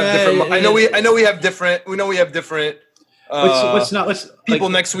know we have different. I know we have different. We know we have different. Let's people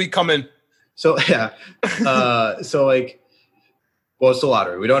next week coming. So yeah, well, it's the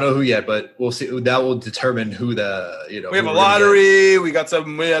lottery. We don't know who yet, but we'll see. That will determine who We have a lottery. We had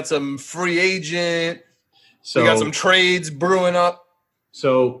some free agent. So we got some trades brewing up.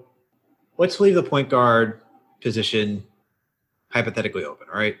 So let's leave the point guard position hypothetically open.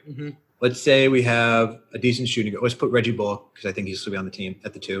 All right. Mm-hmm. Let's say we have a decent shooting guard. Let's put Reggie Bullock because I think he's still be on the team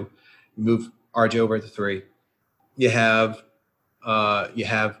at the 2. You move RJ over at the 3. You have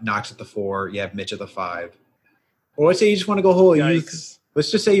Knox at the 4. You have Mitch at the 5. Or let's say you just want to go whole youth.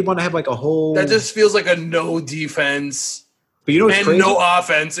 Let's just say you want to have a whole. That just feels like a no defense, but and crazy? No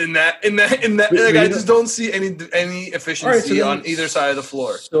offense in that. I just don't see any efficiency on either side of the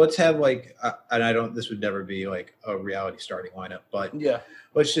floor. So let's have and I don't. This would never be a reality starting lineup, but yeah.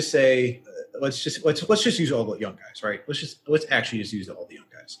 Let's just say let's just use all the young guys, right? Let's actually just use all the young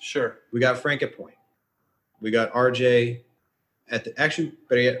guys. Sure. We got Frank at point. We got RJ. If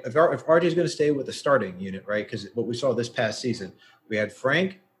RJ is going to stay with the starting unit, right? Because what we saw this past season, we had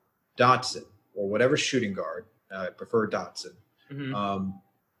Frank, Dotson, or whatever shooting guard. I prefer Dotson. Mm-hmm.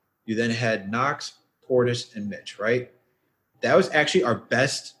 You then had Knox, Portis, and Mitch, right? That was actually our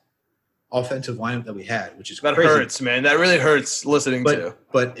best offensive lineup that we had, which is that crazy. Hurts, man. That really hurts listening to.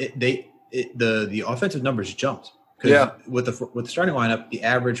 But the offensive numbers jumped. Yeah, with the starting lineup, the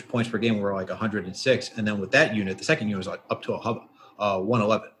average points per game were 106, and then with that unit, the second unit was up to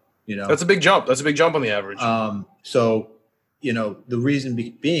 111. That's a big jump. That's a big jump on the average. So the reason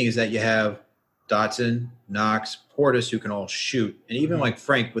being is that you have Dotson, Knox, Portis who can all shoot, and even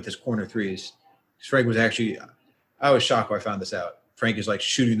Frank with his corner threes. Frank was actually, I was shocked when I found this out. Frank is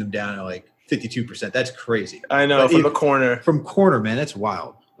shooting them down at 52%. That's crazy. I know, from the corner. From corner, man, that's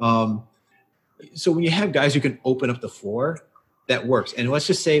wild. So when you have guys who can open up the floor, that works. And let's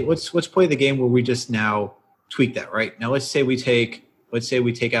just say let's play the game where we just now tweak that, right? Now let's say we take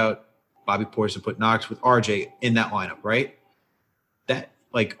out Bobby Portis and put Knox with RJ in that lineup, right? That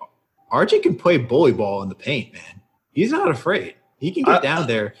RJ can play bully ball in the paint, man. He's not afraid. He can get down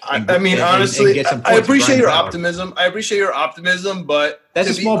there. Honestly, get some I appreciate your optimism. I appreciate your optimism, but that's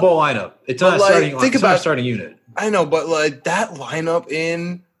a small ball lineup. It's not a starting. It's not a starting unit. I know, but like that lineup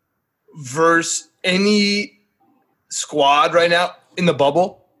in versus any squad right now in the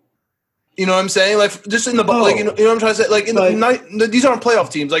bubble. You know what I'm saying? Like just in the like you know what I'm trying to say? Like these aren't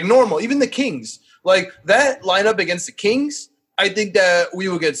playoff teams. Like normal, even the Kings. Like that lineup against the Kings, I think that we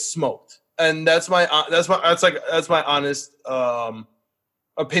would get smoked. And that's my honest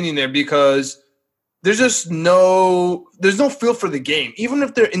opinion there, because there's no feel for the game. Even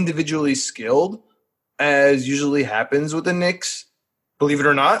if they're individually skilled, as usually happens with the Knicks, believe it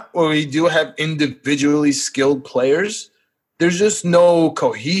or not, where we do have individually skilled players, there's just no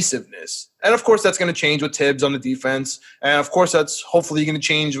cohesiveness. And of course, that's going to change with Tibbs on the defense. And of course, that's hopefully going to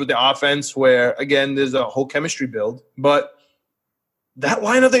change with the offense, where, again, there's a whole chemistry build. But that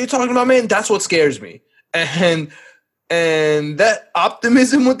lineup that you're talking about, man, that's what scares me. And that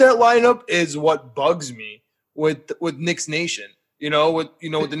optimism with that lineup is what bugs me with Knicks Nation. With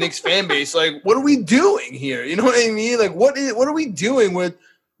the Knicks fan base. Like, what are we doing here? You know what I mean? Like, what are we doing with?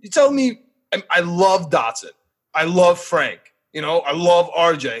 You tell me. I love Dotson. I love Frank. I love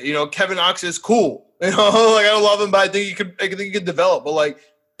RJ. Kevin Knox is cool. Like, I don't love him, but I think he could develop. But like,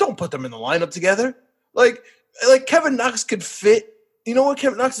 don't put them in the lineup together. Like Kevin Knox could fit. You know what?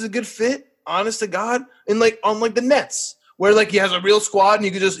 Kevin Knox is a good fit, honest to God, on the Nets, where like he has a real squad and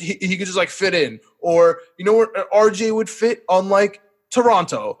he could just like fit in. Or where RJ would fit on like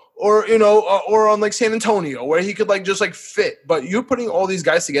Toronto, or or on like San Antonio, where he could like just like fit. But you're putting all these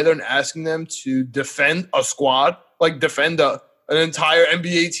guys together and asking them to defend a squad, like defend an entire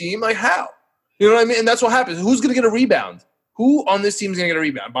NBA team. Like how? You know what I mean? And that's what happens. Who's gonna get a rebound? Who on this team is gonna get a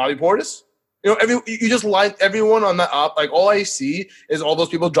rebound? Bobby Portis? You just line everyone on that up. Like all I see is all those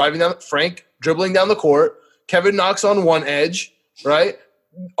people driving down, Frank dribbling down the court, Kevin Knox on one edge, right?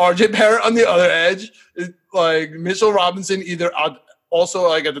 RJ Barrett on the other edge, like Mitchell Robinson either also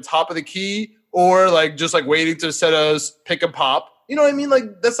like at the top of the key, or like just like waiting to set us pick and pop. You know what I mean?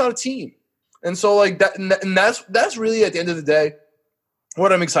 Like that's not a team. And so like that, and that's really at the end of the day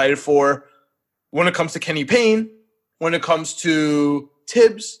what I'm excited for when it comes to Kenny Payne, when it comes to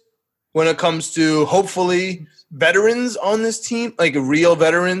Tibbs, when it comes to hopefully veterans on this team, like real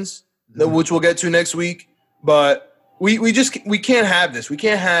veterans, which we'll get to next week. But we can't have this. We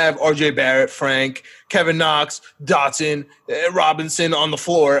can't have RJ Barrett, Frank, Kevin Knox, Dotson, Robinson on the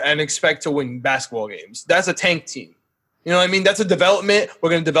floor and expect to win basketball games. That's a tank team. You know what I mean? That's a development. We're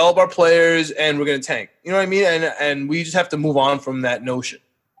going to develop our players and we're going to tank. You know what I mean? And we just have to move on from that notion.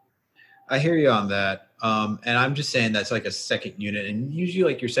 I hear you on that. And I'm just saying that's like a second unit. And usually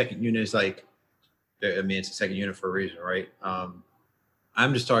like your second unit is like, I mean, it's a second unit for a reason, right?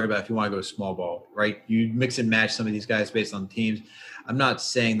 I'm just talking about if you want to go small ball, right? You mix and match some of these guys based on teams. I'm not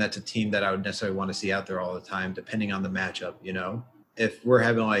saying that's a team that I would necessarily want to see out there all the time, depending on the matchup, If we're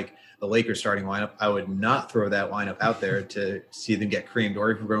having like the Lakers starting lineup, I would not throw that lineup out there to see them get creamed.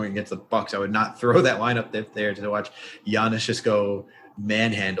 Or if we're going against the Bucks, I would not throw that lineup there to watch Giannis just go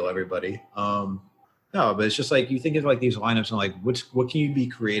manhandle everybody. No, but it's just like you think of like these lineups and like what can you be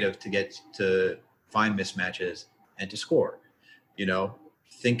creative to get to find mismatches and to score?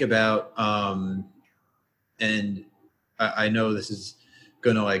 Think about and I know this is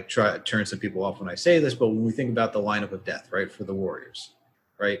going to like try to turn some people off when I say this, but when we think about the lineup of death, right, for the Warriors,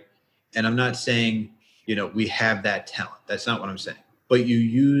 right? And I'm not saying, we have that talent. That's not what I'm saying. But you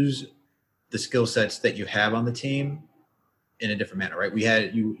use the skill sets that you have on the team in a different manner, right? We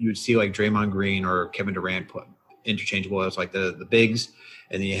had you would see like Draymond Green or Kevin Durant put interchangeable as like the bigs,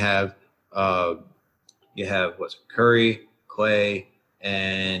 and then you have Curry, Clay,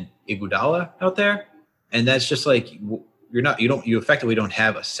 and Iguodala out there, and that's just like you effectively don't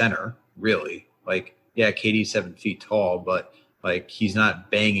have a center really. Like, yeah, KD's 7 feet tall, but like he's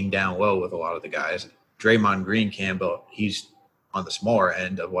not banging down low with a lot of the guys. Draymond Green can, but he's on the smaller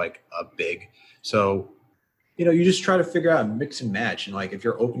end of like a big. So, you just try to figure out mix and match, and like if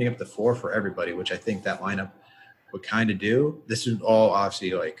you're opening up the floor for everybody, which I think that lineup would kind of do. This is all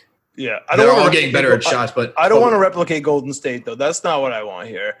obviously like. Yeah, they're all getting better at shots, but I don't want to replicate Golden State though. That's not what I want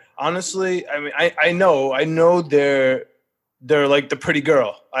here. Honestly, I mean, I know they're like the pretty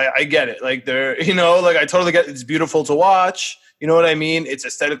girl. I get it. Like they're, like I totally get it. It's beautiful to watch. You know what I mean? It's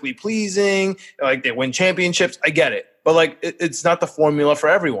aesthetically pleasing. Like they win championships. I get it, but like it's not the formula for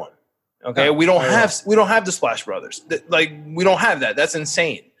everyone. Okay, no, we don't have the Splash Brothers. Like we don't have that. That's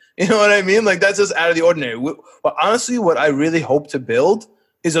insane. You know what I mean? Like that's just out of the ordinary. But honestly, what I really hope to build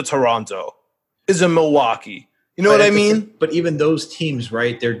is a Toronto, is a Milwaukee. You know what I mean? But even those teams,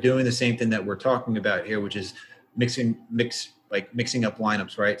 right, they're doing the same thing that we're talking about here, which is mixing up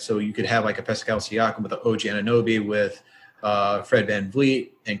lineups, right? So you could have like a Pascal Siakam with an OG Anunoby with Fred VanVleet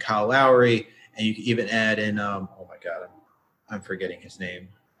and Kyle Lowry, and you can even add in. Oh my God, I'm forgetting his name.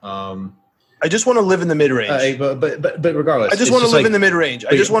 I just want to live in the mid range. But regardless, I just want to live in the mid range.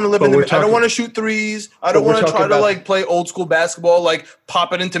 I just want to live in the. I don't want to shoot threes. I don't want to try to like play old school basketball, like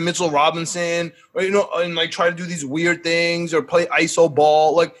pop it into Mitchell Robinson, or and like try to do these weird things or play iso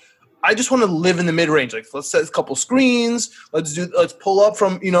ball. Like I just want to live in the mid range. Like let's set a couple screens. Let's pull up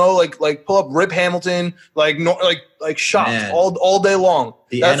from like pull up Rip Hamilton, like shots all day long.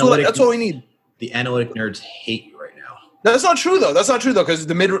 That's what we need. The analytic nerds hate you right now. That's not true though. Because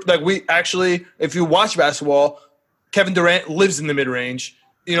the mid, like we actually, if you watch basketball, Kevin Durant lives in the mid range.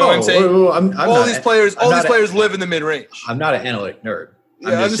 You know what I'm saying? All these players live in the mid range. I'm not an analytic nerd.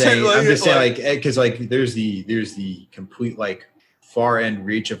 I'm just saying because there's the complete like far end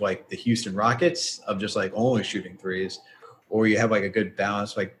reach of like the Houston Rockets of just like only shooting threes, or you have like a good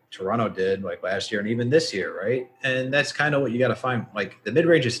balance like Toronto did like last year and even this year, right? And that's kind of what you got to find. Like the mid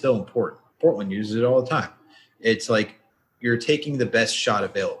range is still important. Portland uses it all the time. It's like you're taking the best shot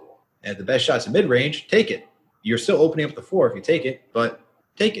available. And if the best shot's in mid-range, take it. You're still opening up the floor if you take it, but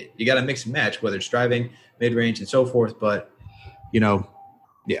take it. You got to mix and match, whether it's driving, mid-range, and so forth. But,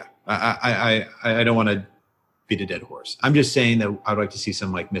 yeah, I don't want to beat a dead horse. I'm just saying that I'd like to see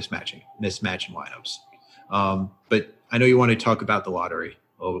some like mismatching lineups. But I know you want to talk about the lottery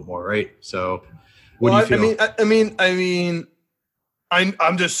a little bit more, right? So what do you feel?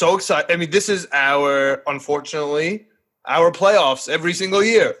 I'm just so excited. I mean, this is unfortunately, our playoffs every single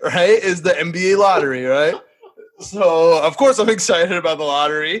year, right? Is the NBA lottery, right? So, of course, I'm excited about the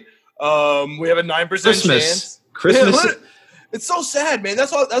lottery. We have a 9% chance. Christmas. Yeah, it's so sad, man.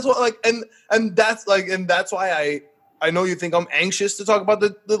 That's what and that's why I know you think I'm anxious to talk about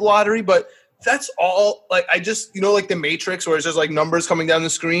the lottery, but that's all. Like I just like the Matrix, where it's just like numbers coming down the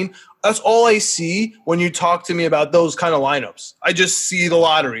screen. That's all I see when you talk to me about those kind of lineups. I just see the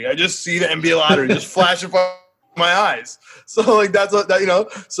lottery. I just see the NBA lottery just flash in front of my eyes. So like that's what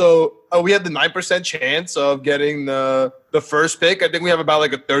So we had the 9% chance of getting the first pick. I think we have about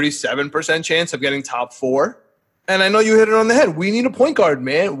like a 37% chance of getting top 4. And I know you hit it on the head. We need a point guard,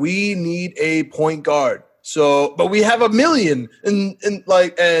 man. We need a point guard. So, but we have a million, and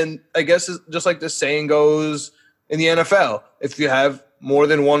I guess it's just like the saying goes in the NFL, if you have more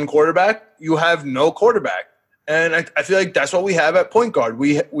than one quarterback, you have no quarterback. And I feel like that's what we have at point guard.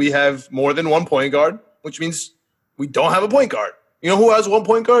 We have more than one point guard, which means we don't have a point guard. You know who has one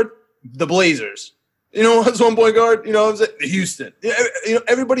point guard? The Blazers. You know who has one point guard? You know what I'm saying? Houston.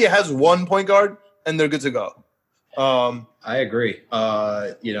 Everybody has one point guard, and they're good to go. I agree.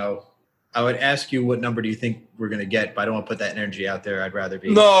 I would ask you what number do you think we're going to get, but I don't want to put that energy out there. I'd rather be.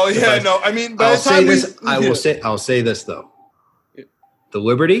 I mean, I'll say this though. The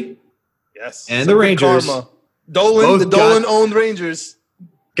Liberty, yes, and the Rangers, Dolan owned Rangers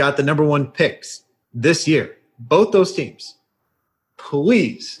got the number 1 picks this year. Both those teams.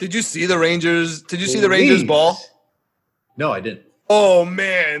 Please. Did you see the Rangers? Did you see the Rangers ball? No, I didn't. Oh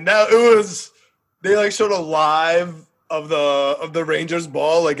man, they like showed a live of the Rangers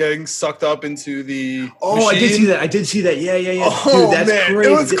ball, like getting sucked up into the machine. I did see that. Yeah. Oh, dude, that's crazy.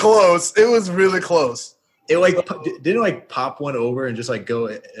 It was close. It was really close. It didn't like pop one over and just like go.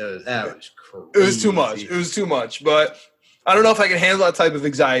 That was crazy. It was too much. But I don't know if I can handle that type of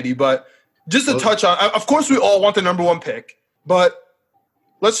anxiety. But just to touch on, of course, we all want the number 1 pick. But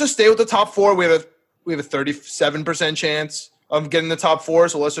let's just stay with the top 4. We have a 37% chance of getting the top 4.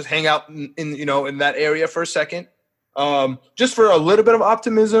 So let's just hang out in that area for a second. Just for a little bit of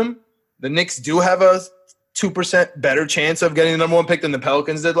optimism, the Knicks do have a 2% better chance of getting the number 1 pick than the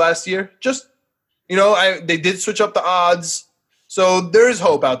Pelicans did last year. Just, they did switch up the odds. So there is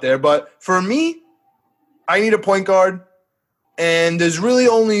hope out there. But for me, I need a point guard. And there's really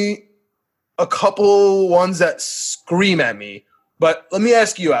only a couple ones that scream at me. But let me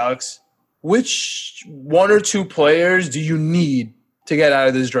ask you, Alex, which 1 or 2 players do you need to get out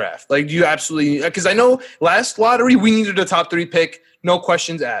of this draft? Like, do you absolutely – because I know last lottery we needed a top 3 pick, no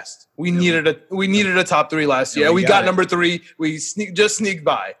questions asked. We needed a top 3 last year. We got number 3. We just sneaked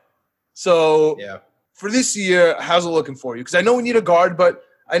by. So for this year, how's it looking for you? Because I know we need a guard, but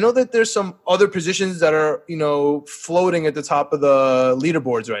I know that there's some other positions that are, floating at the top of the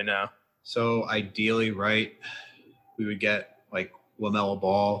leaderboards right now. So ideally, right, we would get like LaMelo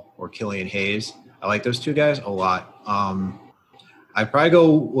Ball or Killian Hayes. I like those 2 guys a lot. I'd probably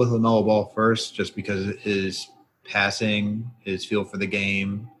go with LaMelo Ball first just because his passing, his feel for the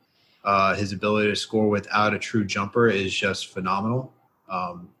game, his ability to score without a true jumper is just phenomenal.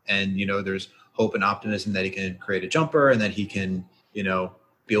 And, there's hope and optimism that he can create a jumper and that he can, be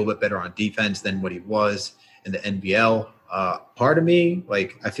a little bit better on defense than what he was in the NBL. Part of me,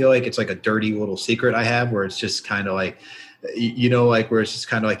 like, I feel like it's like a dirty little secret I have where it's just kind of like, like where it's just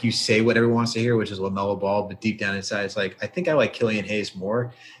kind of like you say what everyone wants to hear, which is LaMelo Ball, but deep down inside, it's like, I think I like Killian Hayes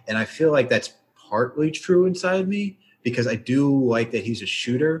more. And I feel like that's partly true inside me because I do like that he's a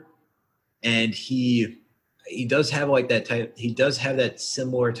shooter and he does have like that type, he does have that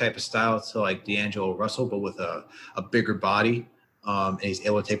similar type of style to like D'Angelo Russell, but with a bigger body. And he's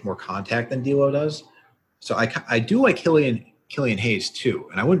able to take more contact than D'Lo does. So I do like Killian Hayes too.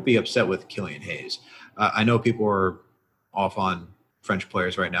 And I wouldn't be upset with Killian Hayes. I know people are off on French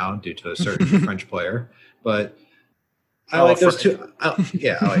players right now due to a certain French player, but I like those two. I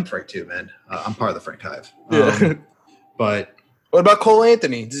like Frank too, man. I'm part of the Frank Hive. But what about Cole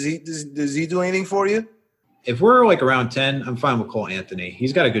Anthony? Does he do anything for you? If we're like around 10, I'm fine with Cole Anthony.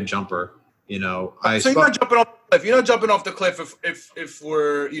 He's got a good jumper. So you're not jumping off the cliff. You're not jumping off the cliff if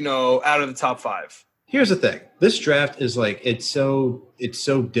we're out of the top 5. Here's the thing. This draft is like it's so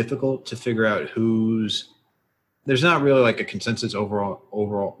difficult to figure out who's. There's not really like a consensus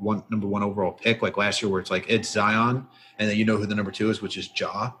overall number one overall pick like last year where it's like it's Zion and then who the number 2 is, which is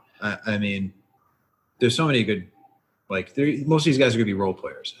Ja. I mean, there's so many good most of these guys are going to be role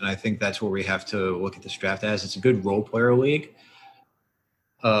players, and I think that's where we have to look at this draft as. It's a good role player league.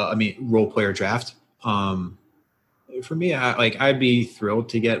 Role player draft. For me, I'd be thrilled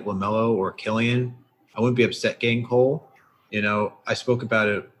to get LaMelo or Killian. I wouldn't be upset getting Cole. I spoke about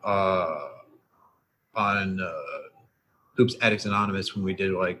it on Hoops Addicts Anonymous when we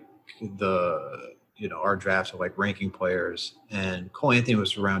did our drafts of ranking players, and Cole Anthony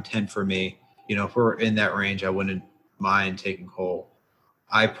was around 10 for me. If we're in that range, I wouldn't mind taking Cole.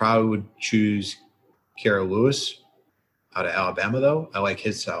 I probably would choose Kira Lewis out of Alabama, though. I like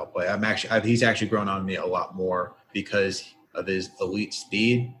his style play. He's actually grown on me a lot more because of his elite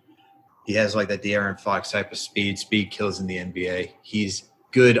speed. He has that De'Aaron Fox type of speed. Speed kills in the NBA. He's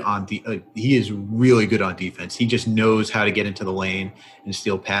good on he is really good on defense. He just knows how to get into the lane and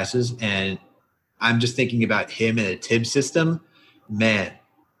steal passes. And I'm just thinking about him in a Tibbs system, man.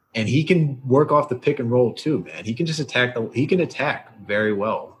 And he can work off the pick and roll too, man. He can just attack. He can attack very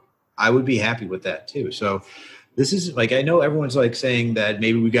well. I would be happy with that too. So this is I know everyone's saying that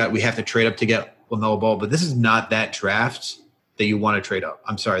maybe we have to trade up to get LaMelo Ball, but this is not that draft that you want to trade up.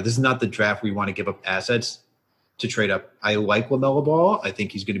 I'm sorry. This is not the draft where you want to give up assets to trade up. I like LaMelo Ball. I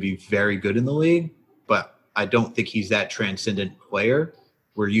think he's going to be very good in the league, but I don't think he's that transcendent player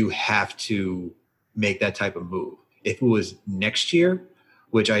where you have to make that type of move. If it was next year,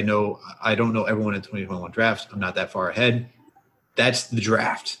 which I don't know everyone in 2021 drafts. I'm not that far ahead. That's the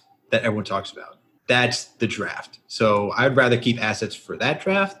draft that everyone talks about. That's the draft. So I'd rather keep assets for that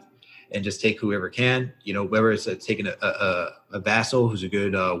draft and just take whoever can. Whether it's taking a Vassell who's a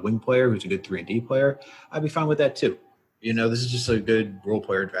good wing player, who's a good 3-and-D player, I'd be fine with that too. This is just a good role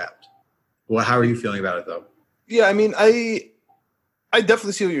player draft. Well, how are you feeling about it though? Yeah, I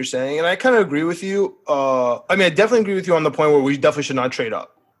definitely see what you're saying, and I kind of agree with you. I definitely agree with you on the point where we definitely should not trade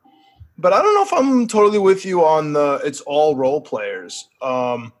up. But I don't know if I'm totally with you on it's all role players.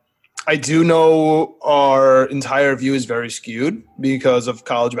 I do know our entire view is very skewed because of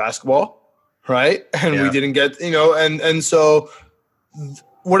college basketball, right? And we didn't get, and so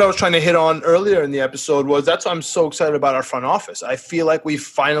what I was trying to hit on earlier in the episode was that's why I'm so excited about our front office. I feel like we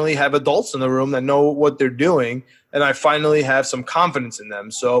finally have adults in the room that know what they're doing, and I finally have some confidence in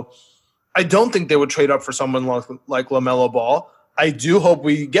them. So I don't think they would trade up for someone like LaMelo Ball. I do hope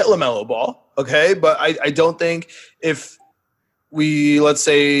we get LaMelo Ball, okay? But I don't think if we, let's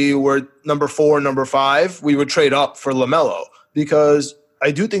say we're number 4, number 5, we would trade up for LaMelo because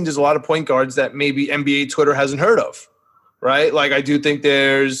I do think there's a lot of point guards that maybe NBA Twitter hasn't heard of, right? I do think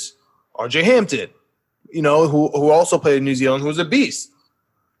there's RJ Hampton, who also played in New Zealand, who's a beast.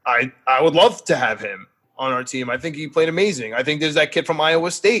 I would love to have him on our team. I think he played amazing. I think there's that kid from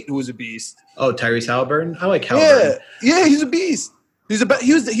Iowa State who was a beast. Oh, Tyrese Halliburton? I like Halliburton. Yeah, he's a beast.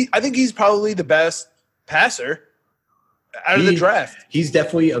 I think he's probably the best passer out of the draft. He's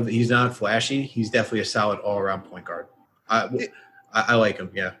definitely he's not flashy. He's definitely a solid all-around point guard. I like him.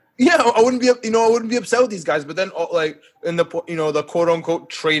 Yeah. Yeah, I wouldn't be upset with these guys, but then in the the quote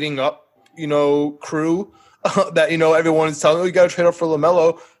unquote trading up, crew that everyone is telling you got to trade up for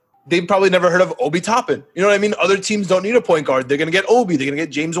LaMelo. They've probably never heard of Obi Toppin. You know what I mean? Other teams don't need a point guard. They're going to get Obi. They're going to get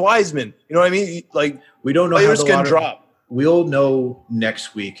James Wiseman. You know what I mean? We don't know how the lottery drop. We'll know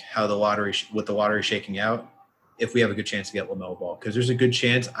next week how the lottery with the lottery shaking out if we have a good chance to get LaMelo Ball, because there's a good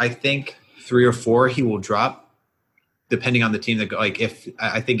chance. I think 3 or 4 he will drop, depending on the team. If the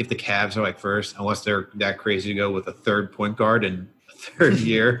Cavs are first, unless they're that crazy to go with a third point guard and a third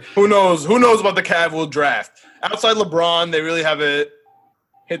year. Who knows? Who knows about the Cavs draft? Outside LeBron, they really haven't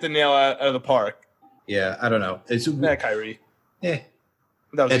hit the nail out of the park. Yeah, I don't know. It's Kyrie. Yeah,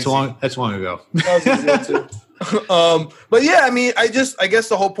 that's long. That's long ago. That was easy too. But yeah, I mean, I guess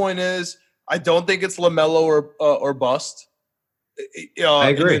the whole point is I don't think it's LaMelo or bust. I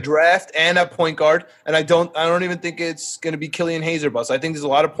agree. In the draft and at point guard, and I don't even think it's going to be Killian Hayes or bust. I think there's a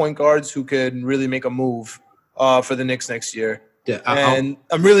lot of point guards who could really make a move for the Knicks next year. Yeah, and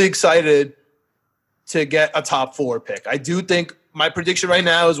I'm really excited to get a top 4 pick. I do think my prediction right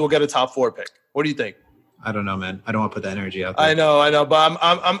now is we'll get a top 4 pick. What do you think? I don't know, man. I don't want to put that energy out there. I know, but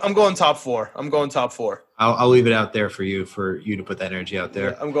I'm going top 4. I'm going top 4. I'll leave it out there for you to put that energy out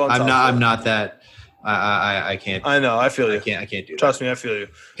there. Yeah, I'm going. I'm not that. I can't. I know. I feel you. I can't do that. Trust me, I feel you.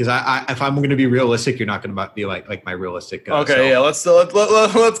 Because if I'm going to be realistic, you're not going to be like my realistic. Okay, yeah. Let's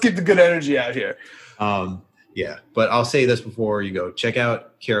keep the good energy out here. Yeah, but I'll say this before you go. Check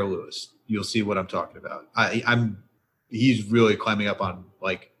out Kira Lewis. You'll see what I'm talking about. He's really climbing up on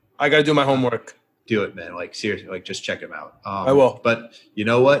like. I got to do my homework. Do it, man. Like seriously, like just check him out. I will. But you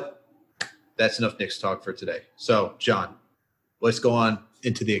know what? That's enough Knicks talk for today. So, John, let's go on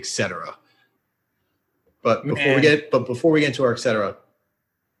into the etc. But before we get into our etc.,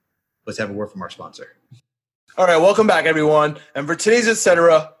 let's have a word from our sponsor. All right, welcome back, everyone. And for today's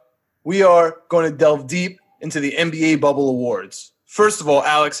etc., we are going to delve deep into the NBA Bubble Awards. First of all,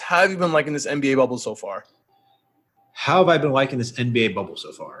 Alex, how have you been liking this NBA bubble so far? How have I been liking this NBA bubble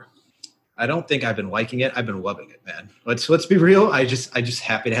so far? I don't think I've been liking it. I've been loving it, man. Let's be real. I just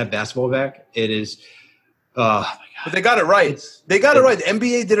happy to have basketball back. It is. Oh my God. But they got it right. They got it right. The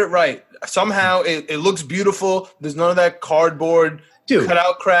NBA did it right. Somehow it looks beautiful. There's none of that cardboard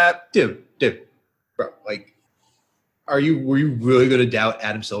cutout crap. Dude, bro. Like, were you really going to doubt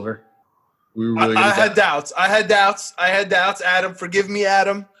Adam Silver? I had doubts. Adam, forgive me,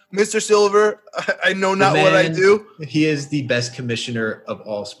 Adam. Mr. Silver, I know not what I do. He is the best commissioner of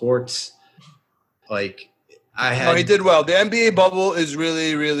all sports. Like, he did well. The NBA bubble is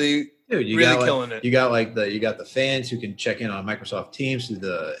really, really, killing it. You got the fans who can check in on Microsoft Teams through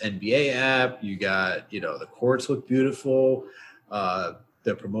the NBA app. You got, the courts look beautiful.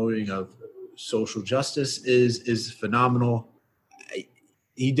 The promoting of social justice is phenomenal.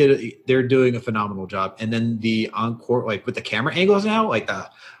 They're doing a phenomenal job. And then the on-court, like with the camera angles now, like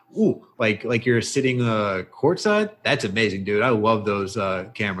like you're sitting courtside. That's amazing, dude. I love those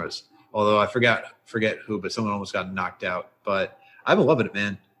cameras. Although I forget who, but someone almost got knocked out. But I've been loving it,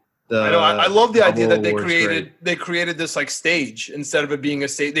 man. I love the idea that they created this like stage instead of it being a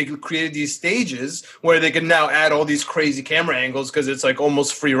stage. They created these stages where they can now add all these crazy camera angles because it's like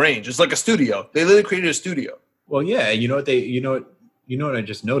almost free range. It's like a studio. They literally created a studio. Well, yeah, you know what I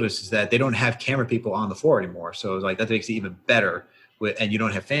just noticed is that they don't have camera people on the floor anymore. So it's like that makes it even better. And you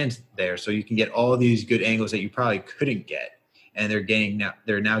don't have fans there, so you can get all these good angles that you probably couldn't get. And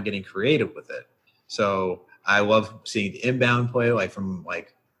they're now getting creative with it. So I love seeing the inbound play, from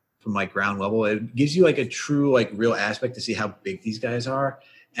ground level. It gives you like a true real aspect to see how big these guys are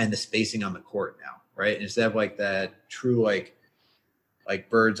and the spacing on the court now, right? Instead of like that true like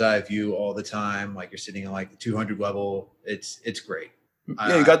bird's eye view all the time, like you're sitting on like the 200 level. It's great.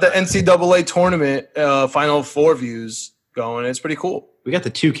 Yeah, you got the NCAA tournament Final Four views going. It's pretty cool. We got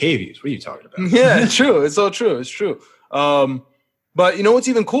the 2K views. What are you talking about? Yeah, it's true. It's so true. It's true. But you know what's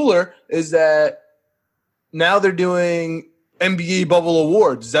even cooler is that now they're doing NBA Bubble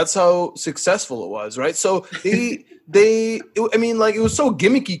Awards. That's how successful it was, right? So it was so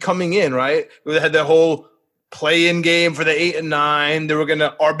gimmicky coming in, right? They had the whole play-in game for the 8 and 9. They were going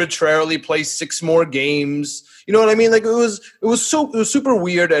to arbitrarily play 6 more games. You know what I mean? Like it was super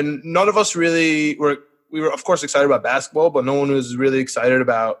weird, and none of us really were. We were of course excited about basketball, but no one was really excited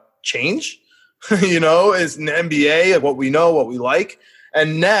about change. It's an NBA, like what we know, what we like,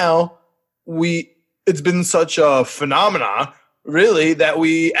 and now it's been such a phenomena, really, that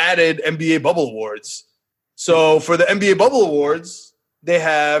we added NBA Bubble Awards. So for the NBA Bubble Awards, they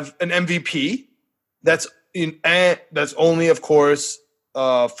have an MVP that's only, of course,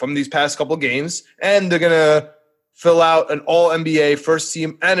 from these past couple games, and they're gonna fill out an All NBA first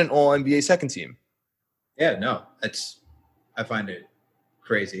team and an All NBA second team. Yeah, no, I find it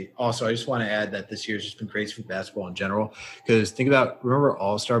crazy. Also, I just want to add that this year's just been crazy for basketball in general. Because remember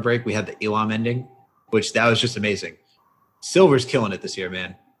All-Star break? We had the Elam ending, which that was just amazing. Silver's killing it this year,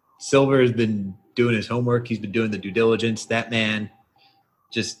 man. Silver has been doing his homework. He's been doing the due diligence. That man,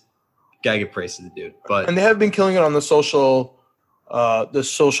 just gotta give praise to the dude. And they have been killing it on the social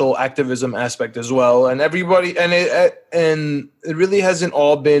activism aspect as well. And everybody, and it really hasn't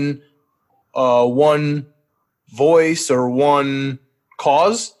all been one voice or one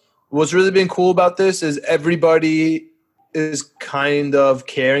cause. What's really been cool about this is everybody is kind of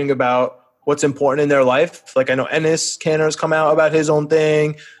caring about what's important in their life. Like I know Enes Kanter's come out about his own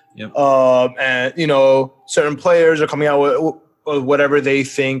thing. Yep. And, you know, certain players are coming out with whatever they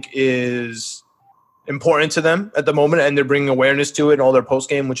think is important to them at the moment, and they're bringing awareness to it in all their post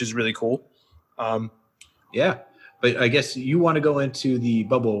game, which is really cool. Yeah. But I guess you want to go into the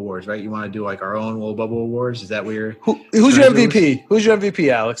bubble awards, right? You want to do like our own little bubble awards. Is that where you're who's your MVP? Who's your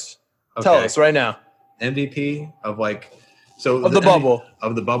MVP, Alex? Okay. Tell us right now. MVP of like the bubble.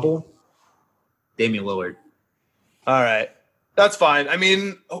 Of the bubble, Damian Lillard. All right. That's fine. I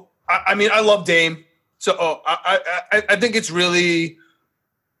mean, I love Dame. So I think it's really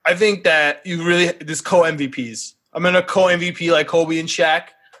 – I think that you really – this co-MVPs. I'm going to co-MVP like Kobe and Shaq,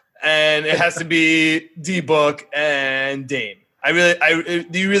 and it has to be D-Book and Dame.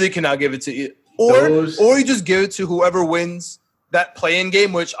 You really cannot give it to you. Or you just give it to whoever wins that play-in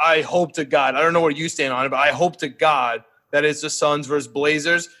game, which I hope to God – I don't know where you stand on it, but I hope to God that it's the Suns versus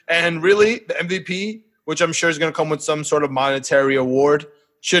Blazers. And really, the MVP – which I'm sure is going to come with some sort of monetary award,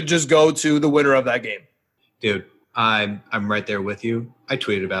 should just go to the winner of that game. Dude, I'm right there with you. I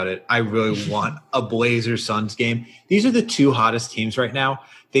tweeted about it. I really want a Blazers-Suns game. These are the two hottest teams right now.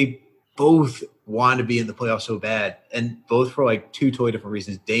 They both want to be in the playoffs so bad, and both for like two totally different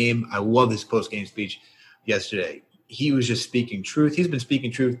reasons. Dame, I love his post-game speech yesterday. He was just speaking truth. He's been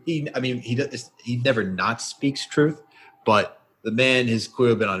speaking truth. He never not speaks truth, but the man has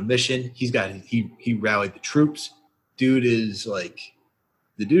clearly been on a mission. He rallied the troops. The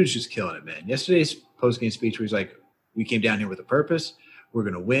dude's just killing it, man. Yesterday's post-game speech where he's like, we came down here with a purpose. We're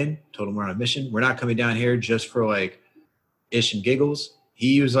going to win. Told him we're on a mission. We're not coming down here just for like ish and giggles.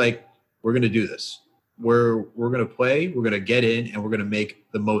 He was like, we're going to do this. We're going to play. We're going to get in, and we're going to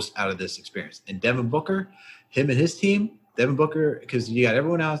make the most out of this experience. And Devin Booker, him and his team, Devin Booker, because you got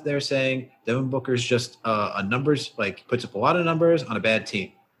everyone out there saying Devin Booker's just a numbers, like puts up a lot of numbers on a bad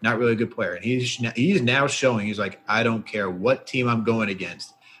team. Not really a good player. And he's now showing, he's like, I don't care what team I'm going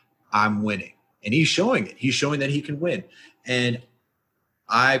against. I'm winning. And he's showing it. He's showing that he can win. And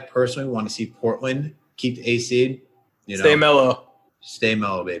I personally want to see Portland keep the A seed. Stay mellow. Stay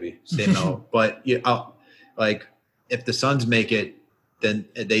mellow, baby. Stay mellow. But if the Suns make it, then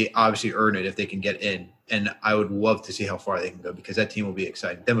they obviously earn it if they can get in. And I would love to see how far they can go because that team will be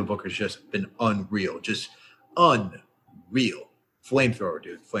exciting. Devin Booker's just been unreal. Just unreal. Flamethrower,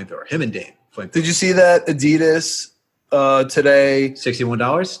 dude. Flamethrower. Him and Dame. Flamethrower. Did you see that Adidas today?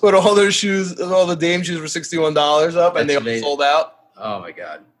 $61? Put all their shoes, all the Dame shoes for $61 up, and they all sold out. Oh, my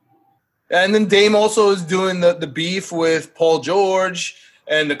God. And then Dame also is doing the beef with Paul George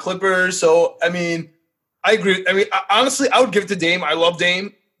and the Clippers. So, I mean, I agree. I mean, honestly, I would give it to Dame. I love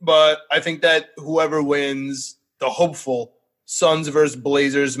Dame. But I think that whoever wins the hopeful Suns versus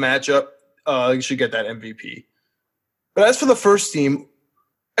Blazers matchup should get that MVP. But as for the first team,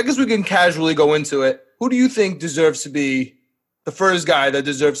 I guess we can casually go into it. Who do you think deserves to be the first guy that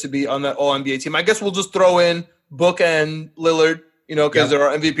deserves to be on that All-NBA team? I guess we'll just throw in Book and Lillard, because they're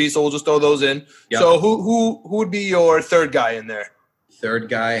our MVPs, so we'll just throw those in. Yep. So who would be your third guy in there? Third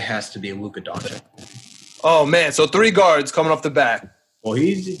guy has to be Luka Doncic. Oh, man. So 3 guards coming off the bat. Well,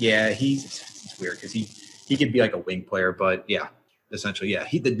 he's weird because he could be like a wing player, but yeah, essentially, yeah.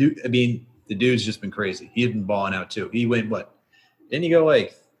 The dude's just been crazy. He's been balling out too. He went what? Didn't he go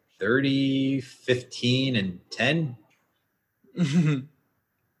like 30, 15, and 10? He's been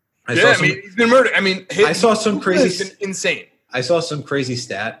murdered. I mean, I saw some crazy. It's been insane. I saw some crazy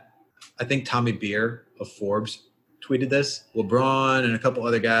stat. I think Tommy Beer of Forbes tweeted this. LeBron and a couple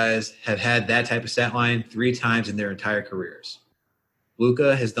other guys have had that type of stat line 3 times in their entire careers.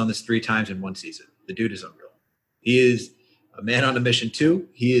 Luka has done this 3 times in one season. The dude is unreal. He is a man on a mission too.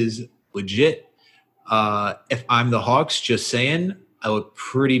 He is legit. If I'm the Hawks, just saying, I look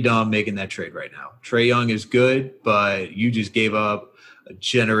pretty dumb making that trade right now. Trae Young is good, but you just gave up a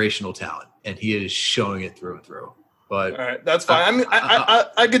generational talent, and he is showing it through and through. But all right, that's fine. I mean,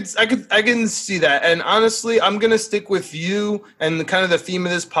 I can see that. And honestly, I'm gonna stick with you and kind of the theme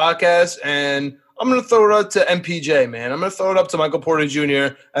of this podcast, and I'm going to throw it up to MPJ, man. I'm going to throw it up to Michael Porter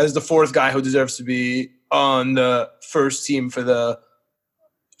Jr. as the 4th guy who deserves to be on the first team for the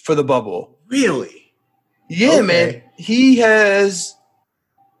bubble. Really? Yeah, okay. Man. He has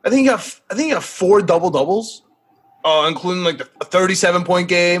 – I think he got 4 double-doubles, including like a 37-point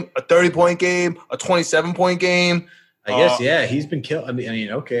game, a 30-point game, a 27-point game. I guess, yeah, he's been killed. I mean,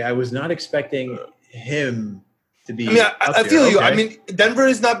 okay, I was not expecting him to be I feel you. I mean, Denver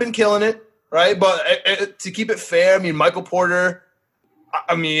has not been killing it. Right, but to keep it fair, I mean, Michael Porter,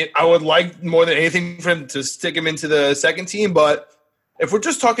 I mean, I would like more than anything for him to stick him into the second team, but If we're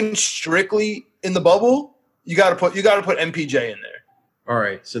just talking strictly in the bubble, you got to put MPJ in there. All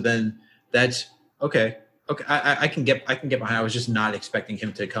right, so then that's okay. Okay, I can get behind. I was just not expecting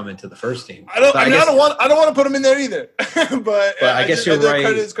him to come into the first team. I don't want to put him in there either. but I guess you're right.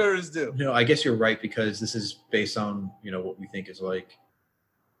 Credit is due. I guess you're right because this is based on what we think is like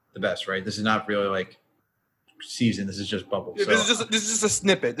the best, right? This is not really like season. This is just bubble. Yeah, so, this is just a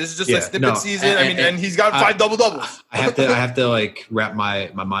snippet. This is just a snippet season. And he's got 5 double-doubles. I have to like wrap my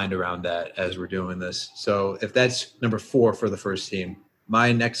mind around that as we're doing this. So if that's number 4 for the first team,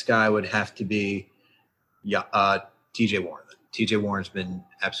 my next guy would have to be TJ Warren. TJ Warren's been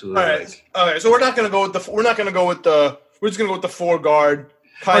absolutely all right. So we're not going to go with we're just going to go with the 4 guard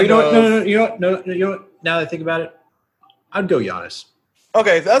kind of. No. You know what? Now that I think about it, I'd go Giannis.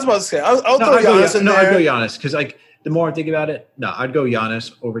 Okay, that's what I was saying. I'll throw Giannis in there. I'd go Giannis because like the more I think about it, I'd go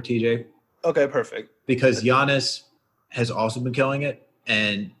Giannis over TJ. Okay, perfect. Because Giannis has also been killing it,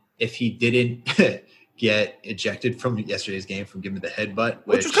 and if he didn't get ejected from yesterday's game from giving the headbutt,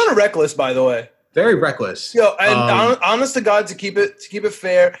 which was kind of reckless, by the way. Very reckless. And honest to God, to keep it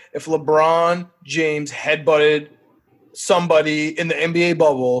fair, if LeBron James headbutted somebody in the NBA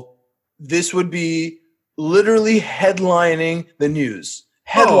bubble, this would be literally headlining the news.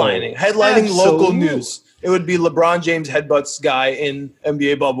 Headlining local news. It would be LeBron James headbutts guy in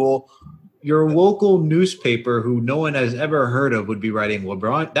NBA bubble. Your local newspaper, who no one has ever heard of, would be writing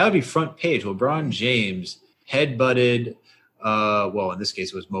LeBron. That would be front page. LeBron James headbutted. In this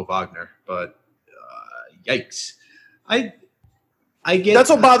case, it was Mo Wagner, but. Yikes! I get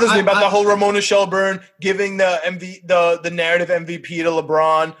that's what bothers me about the whole Ramona Shelburne giving the narrative MVP to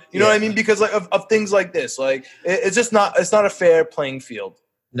LeBron. You know what I mean? Because like of things like this, like it's just not a fair playing field.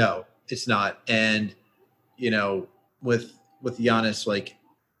 No, it's not. And with Giannis, like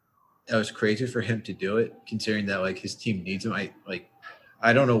it was crazy for him to do it, considering that like his team needs him.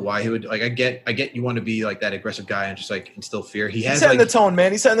 I don't know why he would like. I get you want to be like that aggressive guy and just like instill fear. He's setting the tone,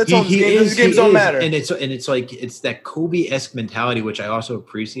 man. He's setting the tone. These games don't matter. And it's like it's that Kobe-esque mentality, which I also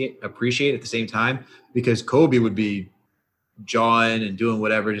appreciate at the same time, because Kobe would be jawing and doing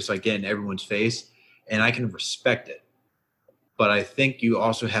whatever, just like getting everyone's face, and I can respect it. But I think you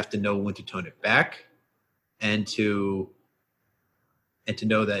also have to know when to tone it back, and to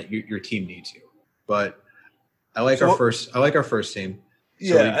know that your team needs you. But I like our first team.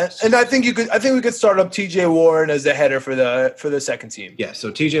 Yeah, and I think we could start up TJ Warren as the header for the second team. Yeah,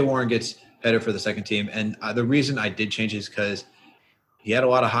 so TJ Warren gets header for the second team, and the reason I did change is because he had a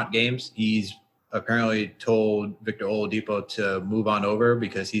lot of hot games. He's apparently told Victor Oladipo to move on over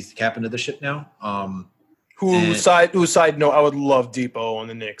because he's the captain of the ship now. Side note, I would love Depot on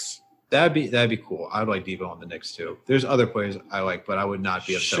the Knicks. That'd be cool. I'd like Depot on the Knicks too. There's other players I like, but I would not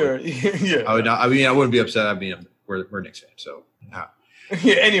be upset. Sure, yeah. I would not. I mean, I wouldn't be upset. I mean, we're Knicks fans, so.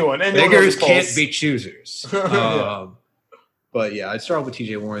 Yeah, anyone beggars can't be choosers. But yeah, I'd start with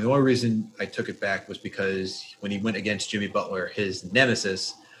TJ Warren. The only reason I took it back was because when he went against Jimmy Butler, his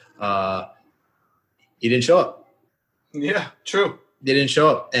nemesis, he didn't show up. Yeah, true. They didn't show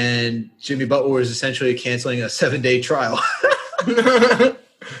up, and Jimmy Butler was essentially canceling a 7-day trial.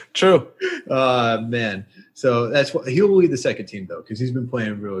 True. Man. So that's what he'll lead the second team though, because he's been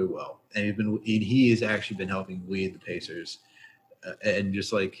playing really well, and he has actually been helping lead the Pacers. And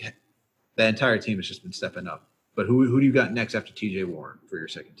just like that entire team has just been stepping up. But who do you got next after TJ Warren for your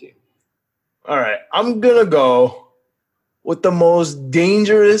second team? All right. I'm going to go with the most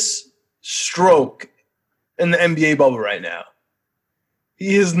dangerous stroke in the NBA bubble right now.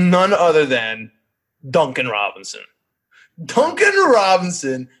 He is none other than Duncan Robinson. Duncan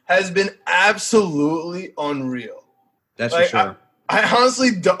Robinson has been absolutely unreal. That's for sure. I honestly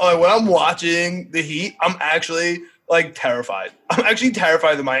don't, when I'm watching the Heat, I'm actually terrified. I'm actually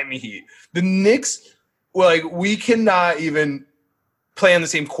terrified of the Miami Heat. The Knicks, we cannot even play on the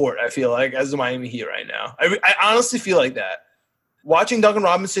same court, I feel like, as the Miami Heat right now. I honestly feel like that. Watching Duncan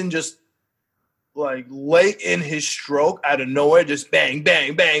Robinson just, lay in his stroke out of nowhere, just bang,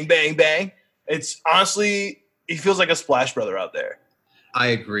 bang, bang, bang, bang. It's honestly, he feels like a Splash Brother out there. I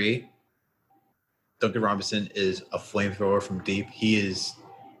agree. Duncan Robinson is a flamethrower from deep.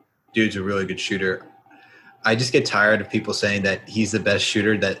 Dude's a really good shooter. I just get tired of people saying that he's the best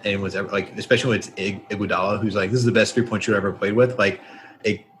shooter that anyone's ever especially when it's Iguodala, who's this is the best 3-point shooter I've ever played with.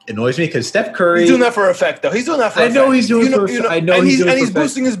 It annoys me because Steph Curry. He's doing that for effect, though. He's doing that for effect. I know he's doing it for. I know he's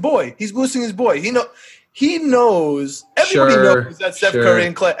boosting his boy. He's boosting his boy. He knows. Everybody knows that Steph Curry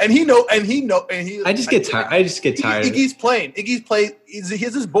and Clay, and he. I just get tired. Iggy's playing. He's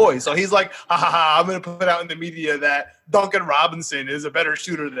his boy, so he's like, ha ha ha. I'm gonna put out in the media that Duncan Robinson is a better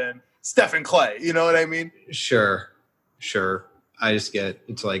shooter than Steph and Clay. You know what I mean? Sure. I just get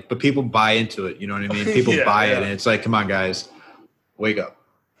it's like, but people buy into it. You know what I mean? People buy it, and it's like, come on, guys, wake up.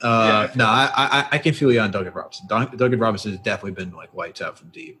 No, I can feel you on Duncan Robinson. Duncan Robinson has definitely been like lights out from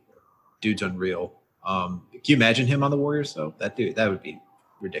deep. Dude's unreal. Can you imagine him on the Warriors though? That would be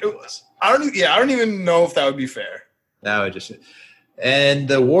ridiculous. I don't even know if that would be fair. That would just. And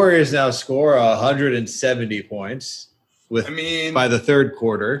the Warriors now score 170 points by the third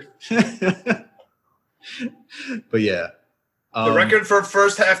quarter. But yeah. The record for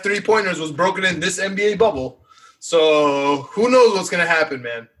first half 3-pointers was broken in this NBA bubble. So who knows what's going to happen,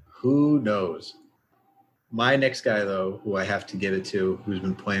 man? Who knows? My next guy, though, who I have to give it to, who's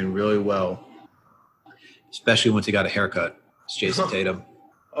been playing really well, especially once he got a haircut, is Jason Tatum.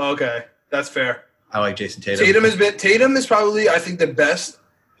 Okay, that's fair. I like Jason Tatum. Tatum is probably, I think, the best.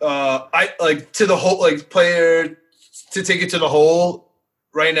 To the whole player to take it to the hole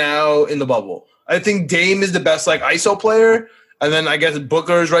right now in the bubble. I think Dame is the best ISO player, and then I guess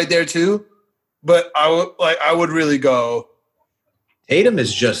Booker is right there too. But I would really go. Tatum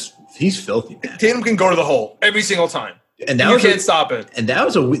is he's filthy, man. Tatum can go to the hole every single time, and you can't stop it. And that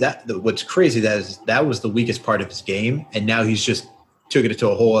was what's crazy that was the weakest part of his game, and now he's just took it to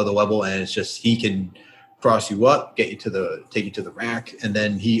a whole other level, and it's just he can cross you up, take you to the rack, and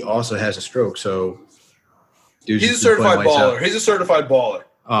then he also has a stroke. So he's a certified baller. He's a certified baller.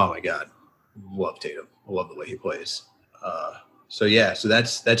 Oh my God, love Tatum. I love the way he plays. So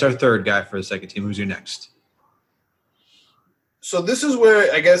that's our third guy for the second team. Who's your next? So this is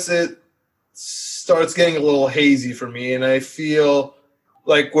where I guess it starts getting a little hazy for me, and I feel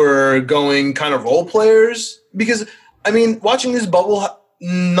like we're going kind of role players because, I mean, watching this bubble,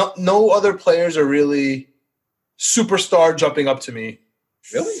 no other players are really superstar jumping up to me.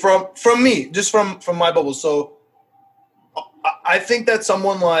 Really? From me, just from my bubble. So I think that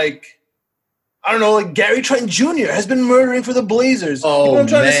someone like, I don't know, like Gary Trent Jr. has been murdering for the Blazers. Oh, you know what I'm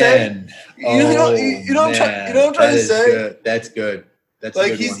trying to say? You know what I'm trying to say? Good. That's good. That's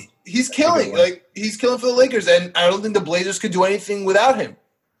like a good one. He's killing. Like he's killing for the Lakers, and I don't think the Blazers could do anything without him.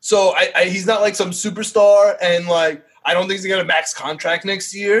 So he's not like some superstar, and like I don't think he's gonna max contract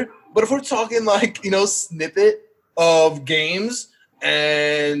next year. But if we're talking like snippet of games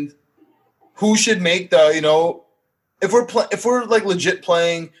and who should make the if we're like legit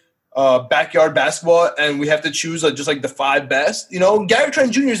playing backyard basketball and we have to choose just like the 5 best, Gary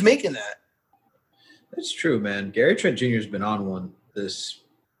Trent Jr. is making that. That's true, man. Gary Trent Jr. has been on one this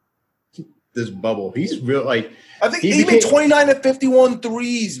bubble. He's real I think he made 29 of 51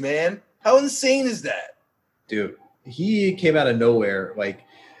 threes, man. How insane is that? Dude, he came out of nowhere. That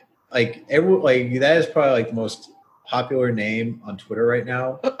is probably like the most popular name on Twitter right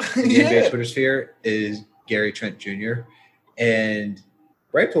now. The NBA Twitter sphere is Gary Trent Jr. And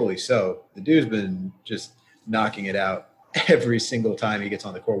rightfully so. The dude's been just knocking it out every single time he gets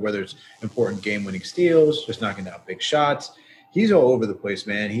on the court, whether it's important game-winning steals, just knocking down big shots. He's all over the place,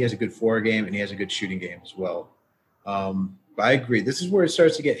 man. He has a good floor game, and he has a good shooting game as well. But I agree. This is where it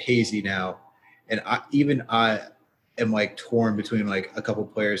starts to get hazy now. And I am like torn between like a couple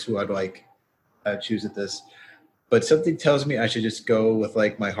players who I'd choose at this. But something tells me I should just go with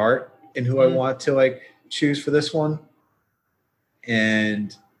like my heart and who I want to like choose for this one.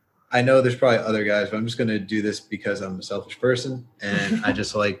 And I know there's probably other guys, but I'm just going to do this because I'm a selfish person and I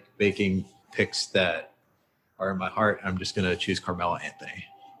just like making picks that are in my heart. I'm just going to choose Carmelo Anthony.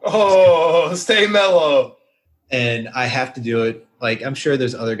 Oh, stay mellow. And I have to do it. Like, I'm sure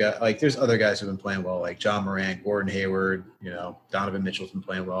there's other guys, who've been playing well, like John Morant, Gordon Hayward, Donovan Mitchell's been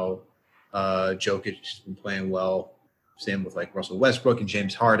playing well. Jokic has been playing well. Same with like Russell Westbrook and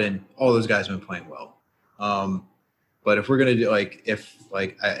James Harden. All those guys have been playing well. But if we're gonna do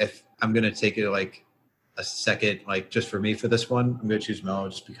if I'm gonna take it like a second, like just for me for this one, I'm gonna choose Melo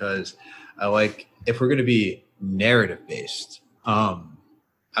just because I like if we're gonna be narrative based. I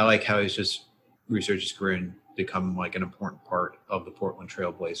like how he's just researched his career and become like an important part of the Portland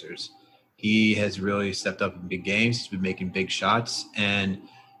Trail Blazers. He has really stepped up in big games. He's been making big shots, and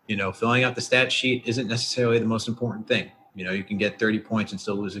filling out the stat sheet isn't necessarily the most important thing. You can get 30 points and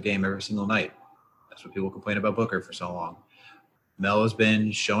still lose a game every single night. That's what people complain about Booker for so long. Melo's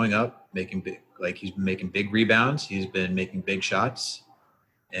been showing up, he's been making big rebounds. He's been making big shots,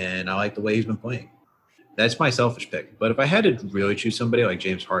 and I like the way he's been playing. That's my selfish pick. But if I had to really choose somebody, like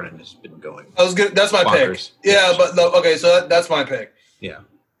James Harden has been going. That was good. That's my pick. Yeah, but okay, so that's my pick. Yeah.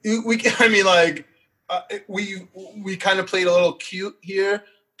 We kind of played a little cute here,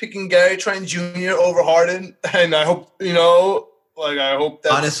 picking Gary Trent Jr. over Harden, and I hope I hope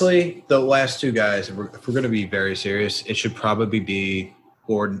that's... Honestly, the last two guys, if we're going to be very serious, it should probably be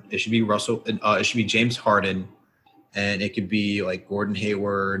Gordon. It should be Russell. It should be James Harden and it could be like Gordon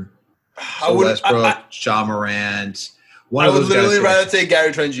Hayward, I would Westbrook, Ja Morant. I would literally rather take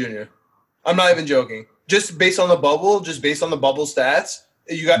Gary Trent Jr. I'm not even joking. Just based on the bubble stats,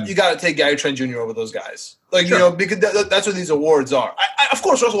 you got to take Gary Trent Jr. over those guys. Like, sure. Because that's what these awards are. Of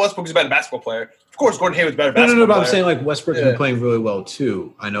course, Russell Westbrook is a better basketball player. Of course, Gordon Hayward's a better basketball player. But I'm saying like Westbrook's been playing really well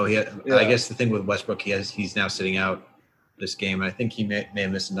too. I know he had, I guess the thing with Westbrook, he's now sitting out this game. I think he may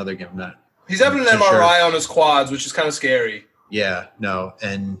have missed another game. He's having an MRI on his quads, which is kind of scary. Yeah, no,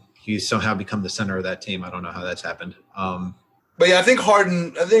 and he's somehow become the center of that team. I don't know how that's happened. But yeah, I think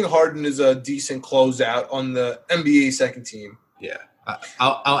Harden is a decent closeout on the NBA second team. Yeah,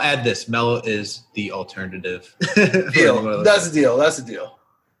 I'll add this. Melo is the alternative. Deal. That's a deal.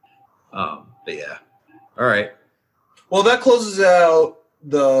 But yeah, all right. Well, that closes out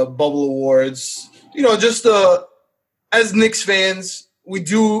the bubble awards. Just as Knicks fans, we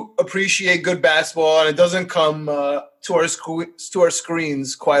do appreciate good basketball, and it doesn't come to our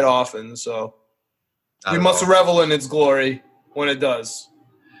screens quite often. So we must revel in its glory when it does.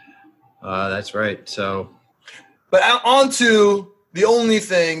 That's right. So, but on to the only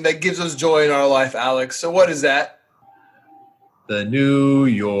thing that gives us joy in our life, Alex. So what is that? The New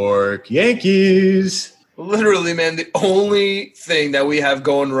York Yankees. Literally, man, the only thing that we have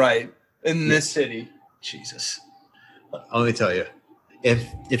going right in this city. Jesus. Let me tell you, if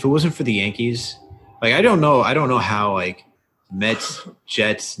it wasn't for the Yankees, like I don't know how like Mets,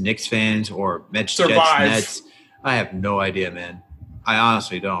 Jets, Knicks fans or Mets, Jets, Nets. I have no idea, man. I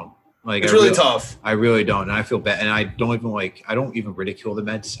honestly don't. Like it's really tough. I really don't, and I feel bad. And I don't even ridicule the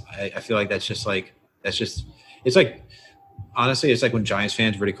Mets. I feel like it's like honestly, it's like when Giants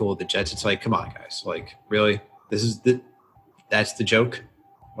fans ridicule the Jets. It's like, come on, guys, like really, that's the joke.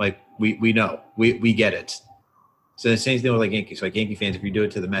 Like we know, we get it. So the same thing with like Yankees. Like Yankee fans, if you do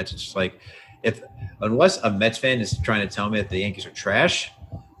it to the Mets, it's just like unless a Mets fan is trying to tell me that the Yankees are trash,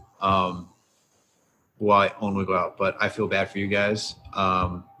 well, I only go out. But I feel bad for you guys.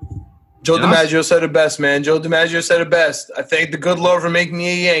 Joe DiMaggio said it best, man. Joe DiMaggio said it best. I thank the good Lord for making me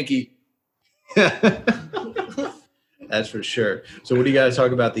a Yankee. That's for sure. So what do you got to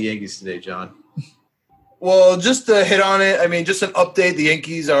talk about the Yankees today, John? Well, just to hit on it, I mean, just an update. The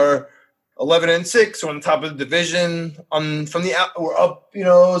Yankees are 11-6. We're on top of the division. We're up,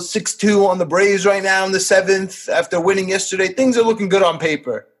 6-2 on the Braves right now in the 7th after winning yesterday. Things are looking good on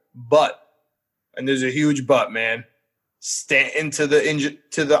paper, and there's a huge but, man. Stanton to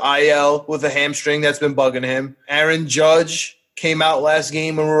the IL with a hamstring that's been bugging him. Aaron Judge came out last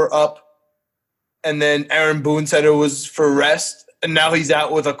game when we were up, and then Aaron Boone said it was for rest, and now he's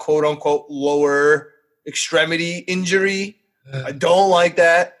out with a quote-unquote lower extremity injury. I don't like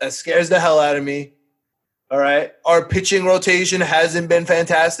that. That scares the hell out of me. All right. Our pitching rotation hasn't been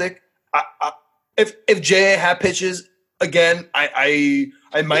fantastic. If J.A. Happ pitches again, I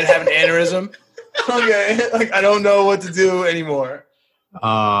might have an aneurysm. Okay. Like, I don't know what to do anymore.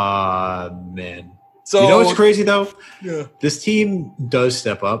 Man. So, what's crazy, though? Yeah. This team does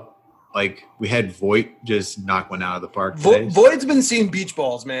step up. Like, we had Voit just knock one out of the park today. Voigt's been seeing beach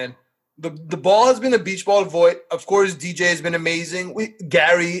balls, man. The ball has been a beach ball to Voit. Of course, DJ has been amazing.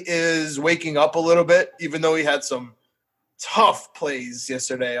 Gary is waking up a little bit, even though he had some tough plays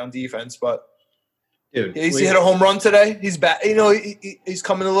yesterday on defense. But dude, he hit a home run today. He's back. He's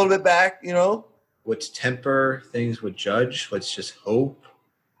coming a little bit back. Let's temper things with Judge. Let's just hope.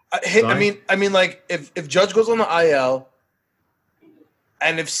 I mean, like if Judge goes on the IL,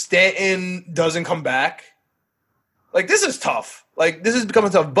 and if Stanton doesn't come back, like this is tough. Like this is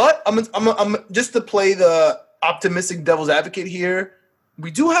becoming tough. But I'm just to play the optimistic devil's advocate here. We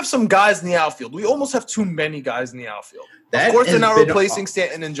do have some guys in the outfield. We almost have too many guys in the outfield. Of course, they're not replacing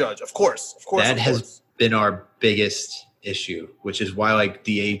Stanton and Judge. Of course. That has been our biggest issue, which is why like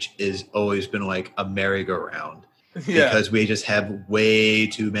DH is always been like a merry-go-round. Yeah. Because we just have way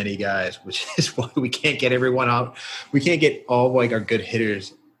too many guys, which is why we can't get everyone out. We can't get all like our good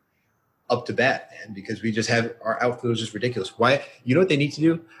hitters up to bat, man, because we just have our outfield is just ridiculous. Why? You know what they need to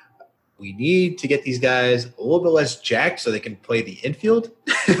do? We need to get these guys a little bit less jacked so they can play the infield.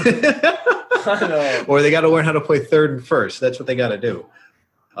 I know. Or they got to learn how to play third and first. That's what they got to do.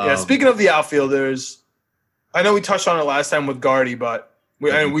 Yeah, speaking of the outfielders, I know we touched on it last time with Gardy, but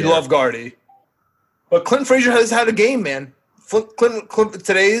we love Gardy. But Clinton Frazier has had a game, man. Clinton,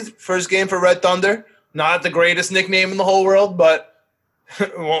 today's first game for Red Thunder. Not the greatest nickname in the whole world, but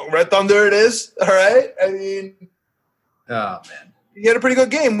Red Thunder it is. All right. I mean, oh man, he had a pretty good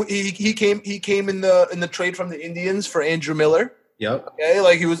game. He came in the trade from the Indians for Andrew Miller. Yep. Okay,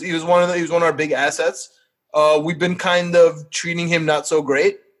 like he was one of our big assets. We've been kind of treating him not so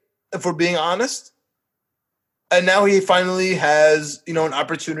great, if we're being honest. And now he finally has, an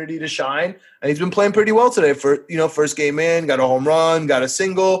opportunity to shine. And he's been playing pretty well today for, first game in, got a home run, got a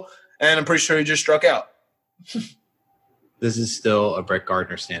single, and I'm pretty sure he just struck out. This is still a Brett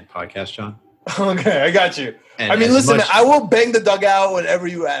Gardner stand podcast, John. Okay, I got you. And listen, I will bang the dugout whenever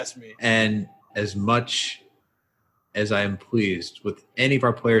you ask me. And as much as I am pleased with any of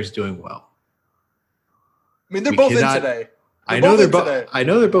our players doing well. They're both in today. I know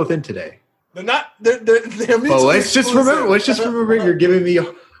they're both in today. They're not. They're mutually let's just remember. You're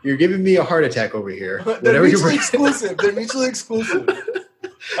giving me a heart attack over here. They're mutually exclusive. They're mutually exclusive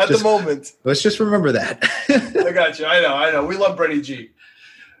at the moment. Let's just remember that. I got you. I know. We love Brady G.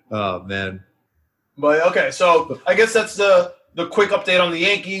 Oh man. But okay, so I guess that's the quick update on the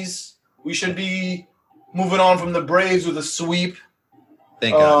Yankees. We should be moving on from the Braves with a sweep.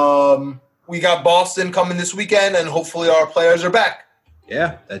 Thank God. We got Boston coming this weekend, and hopefully our players are back.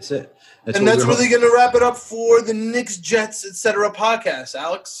 Yeah, that's it. That's really going to wrap it up for the Knicks, Jets, etc. podcast,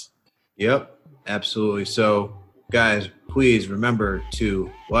 Alex. Yep, absolutely. So, guys, please remember to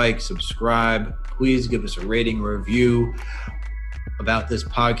like, subscribe. Please give us a rating review about this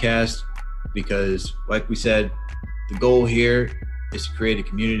podcast because, like we said, the goal here is to create a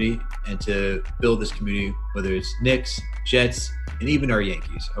community and to build this community, whether it's Knicks, Jets, and even our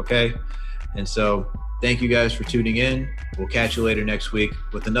Yankees, okay? And so thank you guys for tuning in. We'll catch you later next week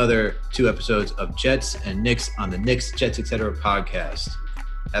with another 2 episodes of Jets and Knicks on the Knicks, Jets, etc. podcast.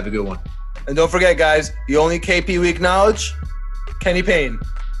 Have a good one. And don't forget, guys, the only KP we acknowledge, Kenny Payne.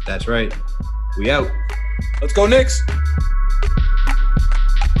 That's right. We out. Let's go, Knicks.